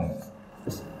 10/3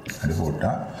 அது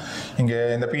போட்டால் இங்கே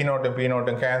இந்த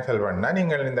P0 கேன்சல் பண்ணால்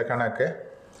நீங்கள் இந்த கணக்கு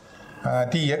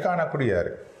டீயை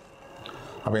காணக்கூடியாரு.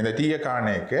 அப்போ இந்த டீயை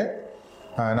காணக்கு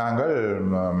நாங்கள்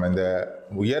இந்த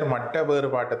உயர்மட்ட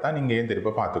வேறுபாட்டை தான் நீங்கள் ஏன்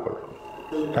திருப்ப பார்த்துக்கொள்கிறோம்.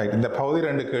 ரைட். இந்த பகுதி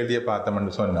 2 கேள்வியை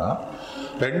பார்த்தோம்னு சொன்னால்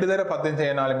 2 தர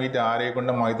 10/4 மீட்டர் ஆரையை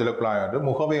கொண்ட மைத்துல குழாய் ஒன்று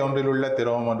முகவை ஒன்றில் உள்ள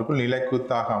திரவம் ஒன்றுக்குள்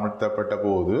நிலைக்குத்தாக அமர்த்தப்பட்ட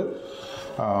போது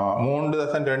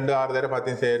 3.26 தர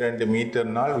 10/2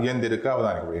 மீட்டர்னால் உயர்ந்திருக்கு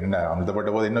அவதானிக்கும். என்ன அமர்த்தப்பட்ட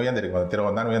போது இன்னும் உயர்ந்திருக்கு,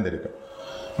 திரவம் தான் உயர்ந்திருக்கு.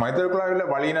 மைத்துல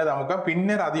குழாயில் வழியினது அமுக்கம்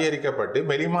பின்னர் அதிகரிக்கப்பட்டு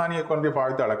மெலிமானியை கொண்டு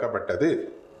பாய்த்து அளக்கப்பட்டது.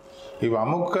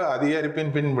 அமுக்க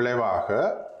அதிகரிப்பின் பின் விளைவாக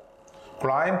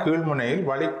குழாயின் கீழ்முனையில்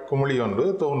வளி குமிழி ஒன்று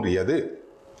தோன்றியது.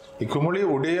 இக்குமிழி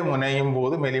உடைய முனையும்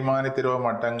போது மெலிமானி திரவ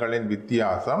மட்டங்களின்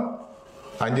வித்தியாசம்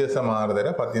 5.6 தர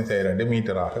 10/2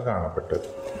 மீட்டராக காணப்பட்டது.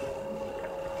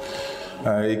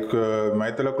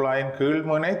 மைத்துல குழாயின்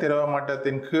கீழ்முனை திரவ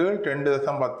மட்டத்தின் கீழ்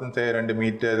 2.10/2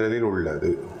 மீட்டரில்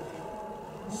உள்ளது.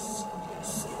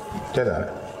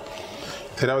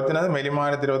 திரவத்தினது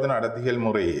மெலிமான திரவத்தின் அடர்த்திகள்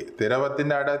முறையே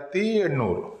திரவத்தின் அடர்த்தி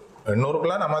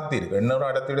 800க்குலாம் அமர்த்தி இருக்கு. 800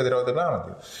 அடர்த்தியோட திரவத்துக்குலாம்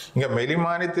அமர்த்தி. இங்க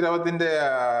மெலிமானி திரவத்தின்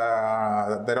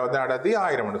அடர்த்தி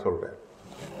 1000 சொல்றேன்.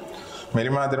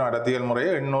 மெலிமான திரவ அடர்த்திகள்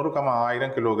முறையே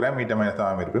 800,1000 கிலோகிராம்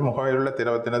மீட்டர் இருப்பு. முகவையில் உள்ள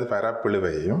திரவத்தினது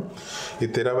பரப்பிழுவையும்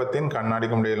இத்திரவத்தின்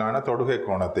கண்ணாடிக்கும் இடையிலான தொடுகை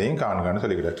கோணத்தையும் காண்கன்னு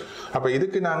சொல்லிக்கிறார். அப்ப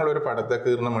இதுக்கு நாங்கள் ஒரு படத்தை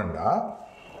கீர்ணம்னா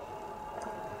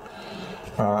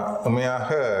உண்மையாக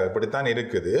இப்படித்தான்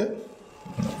இருக்குது.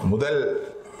 முதல்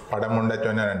படம் உண்ட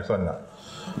சொன்ன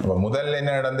அப்போ முதல்ல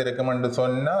என்ன நடந்திருக்கும் என்று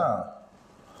சொன்னா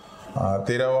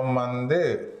திரவம்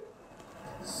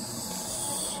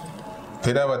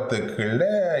திரவத்துக்குள்ள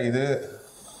இது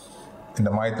இந்த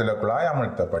மைத்துல குழாய்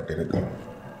அமிழ்த்தப்பட்டிருக்கு.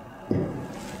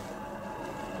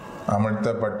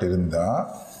 அமிழ்த்தப்பட்டிருந்தா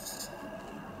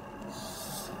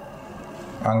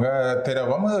அங்க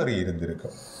திரவம் ஏறி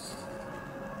இருந்திருக்கும்.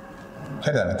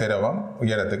 சரிதானே, திரவம்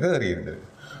உயரத்துக்கு ஏறி இருந்திருக்கு.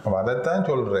 அப்போ அதைத்தான்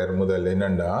சொல்றாரு முதல்ல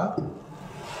என்னண்டா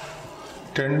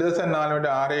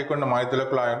 2.4 கொண்ட மையத்தில்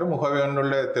குழாய் என்று முகவை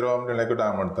ஒன்றுள்ள திரவம் நிலைக்கு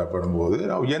பயன்படுத்தப்படும் போது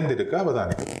உயர்ந்திருக்க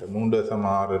அவதானிக்கப்பட்டு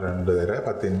 3.62 தர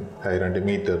 10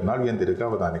 மீட்டர்னால் உயர்ந்திருக்க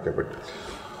அவதானிக்கப்பட்டு.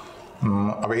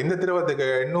 அப்போ இந்த திரவத்துக்கு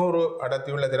 800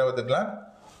 அடர்த்தியுள்ள திரவத்துக்கெல்லாம்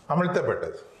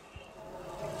அமிழ்த்தப்பட்டது.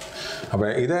 அப்போ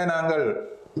இதை நாங்கள்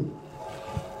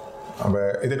அப்போ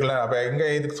இதுக்கெல்லாம் அப்போ இங்கே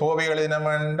இதுக்கு சோவை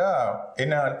எழுதினோம்னா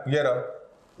என்ன உயரம்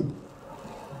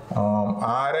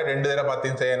 6 2 தர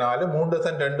 10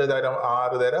 3.2 தரம்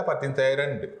 6 தர 10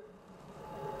 2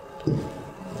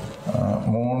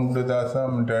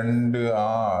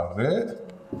 3.26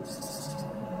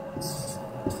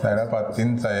 தர 10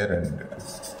 2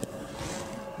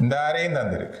 இந்த ஆரையும்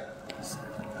தந்திருக்கு.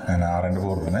 நான் 2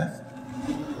 போடுறேன்.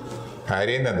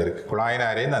 ஆரையும் தந்திருக்கு, குழாயின்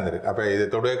ஆரையும் தந்திருக்கு. அப்போ இது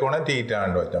தொடுவைக்கோணம்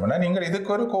தீட்டாண்டு வச்சோம்னா நீங்கள்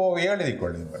இதுக்கு ஒரு கோவையை எழுதி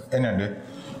கொள்ளுங்கள். என்னண்டு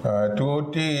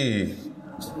 2t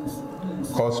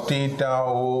cos theta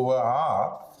over r.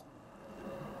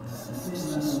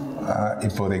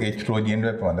 இப்போதைக்கு h rho g என்று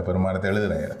வைப்போம். அந்த பெருமானத்தை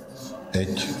எழுதுறேன்.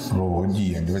 h rho g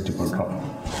என்று வச்சுக்கொள்கிறோம்.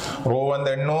 ரோ வந்து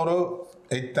 800,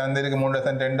 h தந்திருக்கு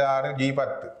 3.26, g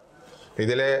 10.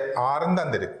 இதில் ஆறும்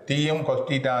தந்திருக்கு, டீயும் cos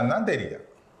theta தான் தெரியும்.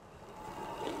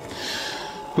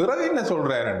 பிறகு என்ன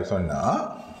சொல்றாரு சொன்னா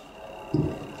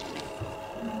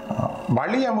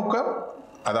வழி அமுக்கம்,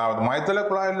 அதாவது மைத்தள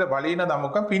குழாயில் வழியினது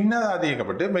அமுக்கம் பின்னர்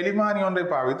அதிகரிக்கப்பட்டு வெளிமானி ஒன்றை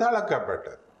பாவித்து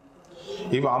அளக்கப்பட்டது.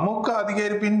 அமுக்க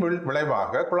அதிகரிப்பின்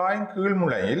விளைவாக குழாயின்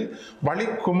கீழ்முனையில் வழி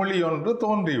குமிழி ஒன்று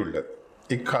தோன்றியுள்ளது.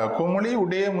 இக்குமிழி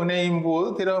உடைய முனையும் போது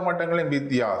திரவ மட்டங்களின்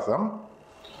வித்தியாசம்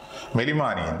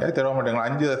வெளிமானி என்ற திரவ மட்டங்கள்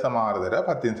 5.6 தர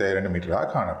 10 மீட்டராக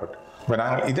காணப்பட்டு. இப்போ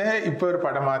நாங்கள் இதை இப்போ ஒரு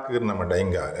படமாக்குறோம்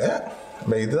இங்கால.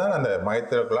 இப்போ இதுதான் அந்த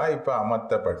மைத்தள குழாய் இப்போ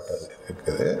அமர்த்தப்பட்டது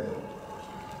இருக்குது.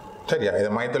 சரியா, இதை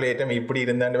மைத்தள ஏற்றம் இப்படி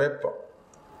இருந்தாண்டு வைப்போம்.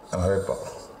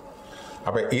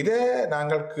 அப்போ இதை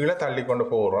நாங்கள் கீழே தள்ளி கொண்டு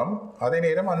போகிறோம். அதே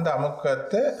நேரம் அந்த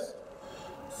அமுக்கத்தை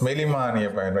வெளிமானியை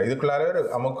பயன்படுத்தி இதுக்குள்ளார ஒரு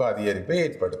அமுக்க அதிகரிப்பை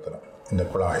ஏற்படுத்தணும் இந்த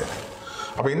குழாயில்.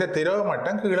 அப்போ இந்த திரவ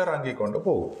மட்டம் கீழே இறங்கி கொண்டு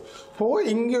போகும்.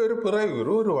 இங்கே ஒரு பிறகு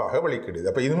உருவாக வலிக்கிடுது.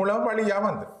 அப்போ இது மூலம் வழியாக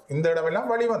வந்துடும். இந்த இடமெல்லாம்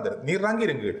வழி வந்துடும், நீர்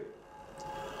இறங்கிடும் கீழே.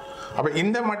 அப்போ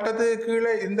இந்த மட்டத்துக்கு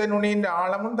கீழே இந்த நுனியின்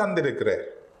ஆழமும் தந்திருக்கிறார்.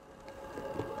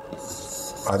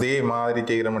 அதே மாதிரி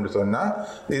செய்கிறோம் என்று சொன்னால்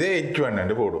இதே H1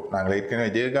 என்று போடும். நாங்கள் ஏற்கனவே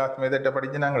ஜெயகாஸ் மெத்தட்டை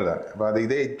படித்து நாங்கள் தான். அப்போ அது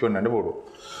இதே H1 என்று போடும்.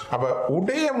 அப்போ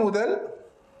உடைய முதல்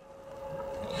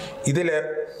இதில்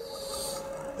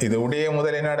இது உடைய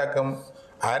முதல் என்ன நடக்கும்,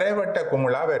 அரைவட்ட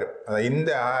குமிழா வரும். அதாவது இந்த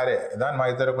ஆரை தான்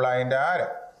மைத்தள குழாயின் ஆரை,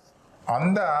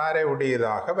 அந்த ஆரை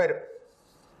உடையதாக வரும்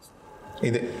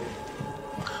இது.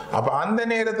 அப்போ அந்த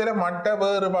நேரத்தில் மட்ட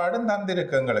வேறுபாடும்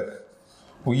தந்திருக்கு, எங்களுக்கு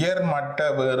உயர் மட்ட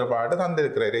வேறுபாடு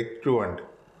தந்திருக்கிறார் H2.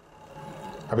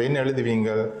 அப்போ என்ன எழுதுவீங்க,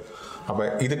 அப்போ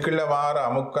இதுக்குள்ள வார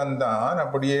அமுக்கம்தான்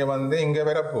அப்படியே வந்து இங்கே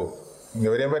வரப்போ, இங்கே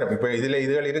வரையும் வரும். இப்போ இதில்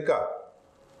இதுகள் இருக்கா,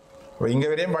 இங்கே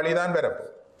வரையும் வழிதான் வரப்போ,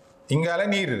 இங்கால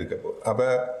நீர் இருக்கப்போ. அப்போ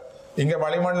இங்கே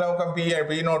வளிமண்டல அமுக்கம்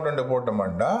P0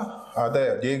 போட்டோம்னா அதை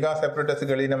ஜீகா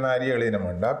செப்பரேட்டஸுக்கு எழுதின மாதிரி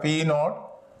எழுதினோம்னா P0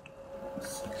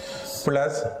 +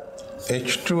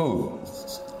 H2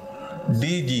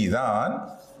 dg தான்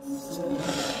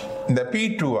இந்த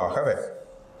P2 ஆக வரும்.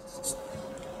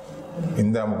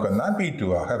 இந்த அமுக்கம் தான் P2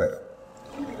 ஆக வரும்.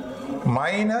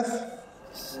 மைனஸ்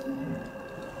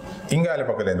இங்கால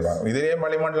பக்கத்துல இருந்து வாங்க, இதே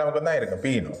வளிமண்டல அமுக்கம் தான் இருக்கும்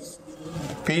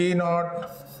P0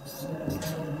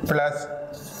 +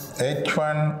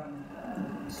 H1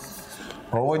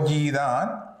 ρg தான்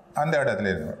அந்த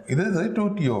இடத்துல இருக்கும். இது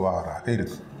 2TOR ஆக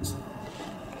இருக்கும்.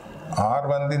 ஆர்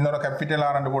வந்து இன்னொரு கேபிட்டல்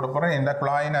ஆர் போட போகிறேன். இந்த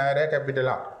குழாயின் ஆரே கேபிட்டல்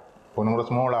ஆர், ஒன்று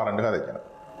ஸ்மால் ஆர் கதைக்கணும்.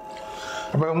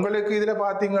 அப்போ உங்களுக்கு இதில்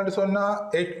பார்த்தீங்கன்னு சொன்னால்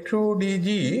H2dg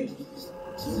 -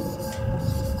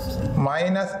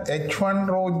 H1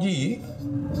 ρg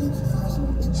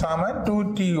 =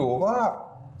 2TOR.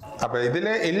 அப்போ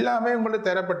இதில் எல்லாமே உங்களுக்கு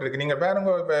தரப்பட்டிருக்கு. நீங்கள் பாருங்க,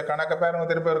 இப்போ கணக்கை பாருங்க,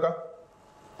 திருப்பி இருக்கா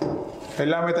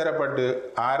எல்லாமே தரப்பட்டு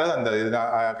ஆறு அந்த இதுதான்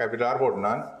கேபிட்டல் ஆர் போட்டு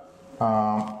நான்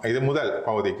இது முதல்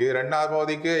பகுதிக்கு. ரெண்டாவது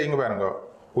பகுதிக்கு இங்கே பாருங்க,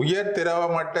 உயர் திரவ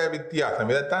மட்ட வித்தியாசம்,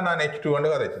 இதைத்தான் நான் H2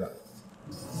 கதைச்சினேன்.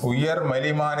 உயர்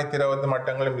மலிமானி திரவத்து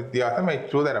மட்டங்களின் வித்தியாசம்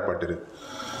H2 தரப்பட்டிருக்கு.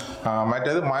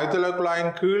 மற்றது மைத்தள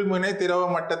குழாயின் கீழ்முனை திரவ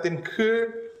மட்டத்தின் கீழ்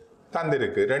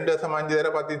தந்திருக்கு 2.5 தர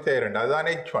 10 அதுதான்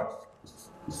H1,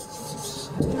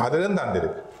 அதுவும்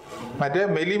தந்திருக்கு. மற்ற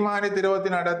மெலிமானி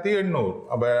திரவத்தின் அடர்த்தி 800,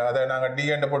 அப்போ அதை நாங்கள் D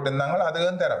என்று போட்டிருந்தாங்க,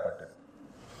 அதுவும் தரப்பட்டு.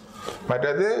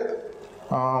 மற்றது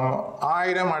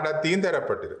 1000 அடர்த்தியும்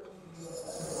தரப்பட்டிருக்கு.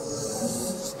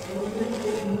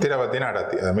 திரவத்தின்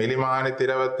அடர்த்தி, மெலிமானி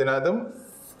திரவத்தினதும்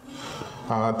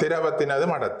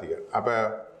அடர்த்திகள். அப்போ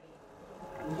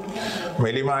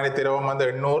வெளிமானி திரவம் வந்து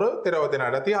 800, திரவத்தின்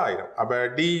அடர்த்தி 1000. அப்போ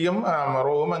டியும்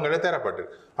ரோவும் எங்களுக்கு தரப்பட்டு.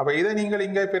 அப்போ இதை நீங்கள்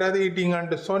இங்கே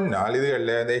பிரதியிட்டீங்கன்னு சொன்னால்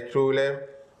இதுகளில் இந்த H2வில்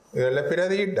இதில்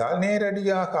பிரதியிட்டால்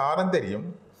நேரடியாக ஆரம் தெரியும்,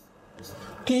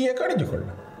 டீயை கணிச்சு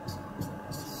கொள்ளும்.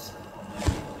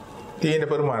 டீயின்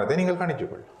பெருமானத்தை நீங்கள் கணிச்சு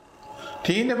கொள்ளும்.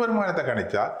 டீயின் பெருமானத்தை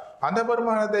கணிச்சால் அந்த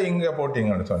பெருமானத்தை இங்கே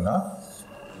போட்டிங்கன்னு சொன்னால்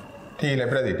டீயில்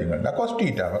பிரதிட்டீங்கன்னா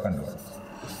கொஸ்டீட்டாவை கண்டுபிடிக்கும்.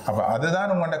 அப்போ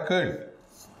அதுதான் உங்களோட கேள்வி.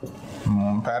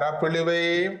 பரப்பிழுவை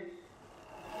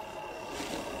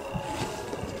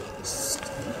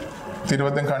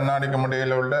திருவத்தின் கண்ணாடிக்கு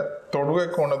முடியல உள்ள தொடுகை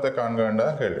கோணத்தை காண்க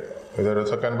வேண்டாம் கேள்வி. இது ஒரு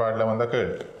செகண்ட் பார்ட்டில் வந்த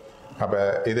கேள்வி. அப்போ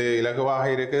இது இலகுவாக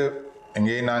இருக்கு.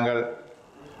 எங்கேயும் நாங்கள்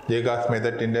ஜேகாஸ்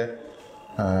மெத்தட்டின்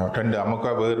 2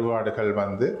 அமுக்க வேறுபாடுகள்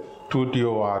வந்து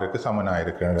 2TORக்கு சமனாக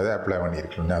இருக்குன்றதை அப்ளை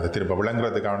பண்ணியிருக்கணும். அதை திரும்ப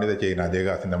விளங்குறதுக்காண்டி இதை செய்யணும்.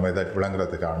 ஜேகாசின் மெத்தட்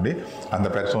விளங்குறதுக்காண்டி அந்த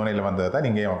பெர்சோனையில் வந்ததை தான்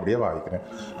நீங்கள் அப்படியே வாங்கிக்கிறேன்.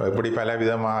 இப்படி பல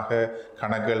விதமாக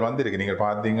கணக்குகள் வந்துருக்கு. நீங்கள்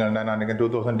பார்த்தீங்கன்னா நான்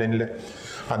 2010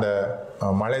 அந்த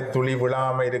மழை துளி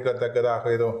விழாமல்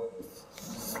இருக்கத்தக்கதாக ஏதோ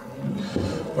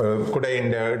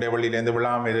குடையின் டெவலிலேருந்து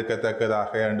விழாமல்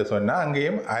இருக்கத்தக்கதாக என்று சொன்னால்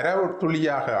அங்கேயும்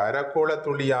அரைக்கோள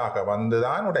துளியாக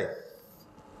வந்துதான் உடை.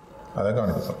 அதை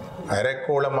கவனிக்க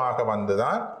அரைக்கோளமாக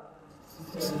வந்துதான்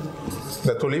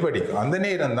இந்த துளி வெடிக்கும். அந்த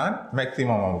நேரம் தான்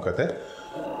மேக்சிமம் அமுக்கத்தை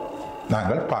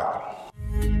நாங்கள் பார்க்கலாம்.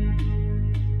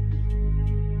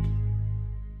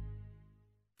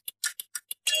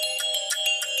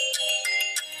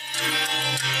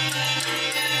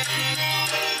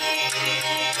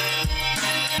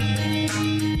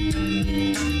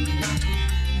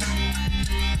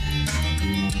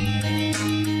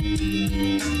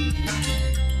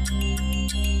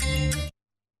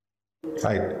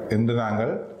 இன்று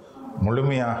நாங்கள்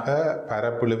முழுமையாக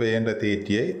பரப்பிழுவை என்ற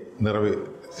தேர்ச்சியை நிறைவு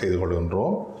செய்து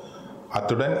கொள்கின்றோம்.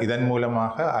 அத்துடன் இதன்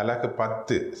மூலமாக அலகு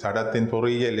 10 சடத்தின்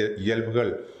பொறியியல்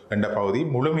இயல்புகள் என்ற பகுதி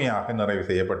முழுமையாக நிறைவு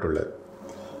செய்யப்பட்டுள்ளது.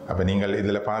 அப்போ நீங்கள்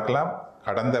இதில் பார்க்கலாம்,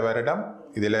 கடந்த வருடம்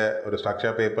இதில் ஒரு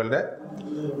ஸ்ட்ரக்சர் பேப்பரில்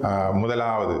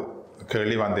முதலாவது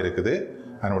கேள்வி வந்திருக்குது.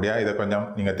 அதனுடைய இதை கொஞ்சம்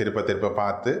நீங்கள் திருப்ப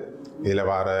பார்த்து இதில்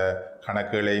வர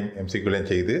கணக்குகளையும்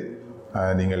எம்சிக்குகளையும் செய்து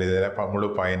நீங்கள் இதில் முழு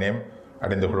பயனையும்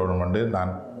அடைந்து கொள்ளணும் என்று நான்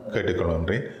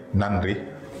கேட்டுக்கொள்கின்றேன். நன்றி,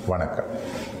 வணக்கம்.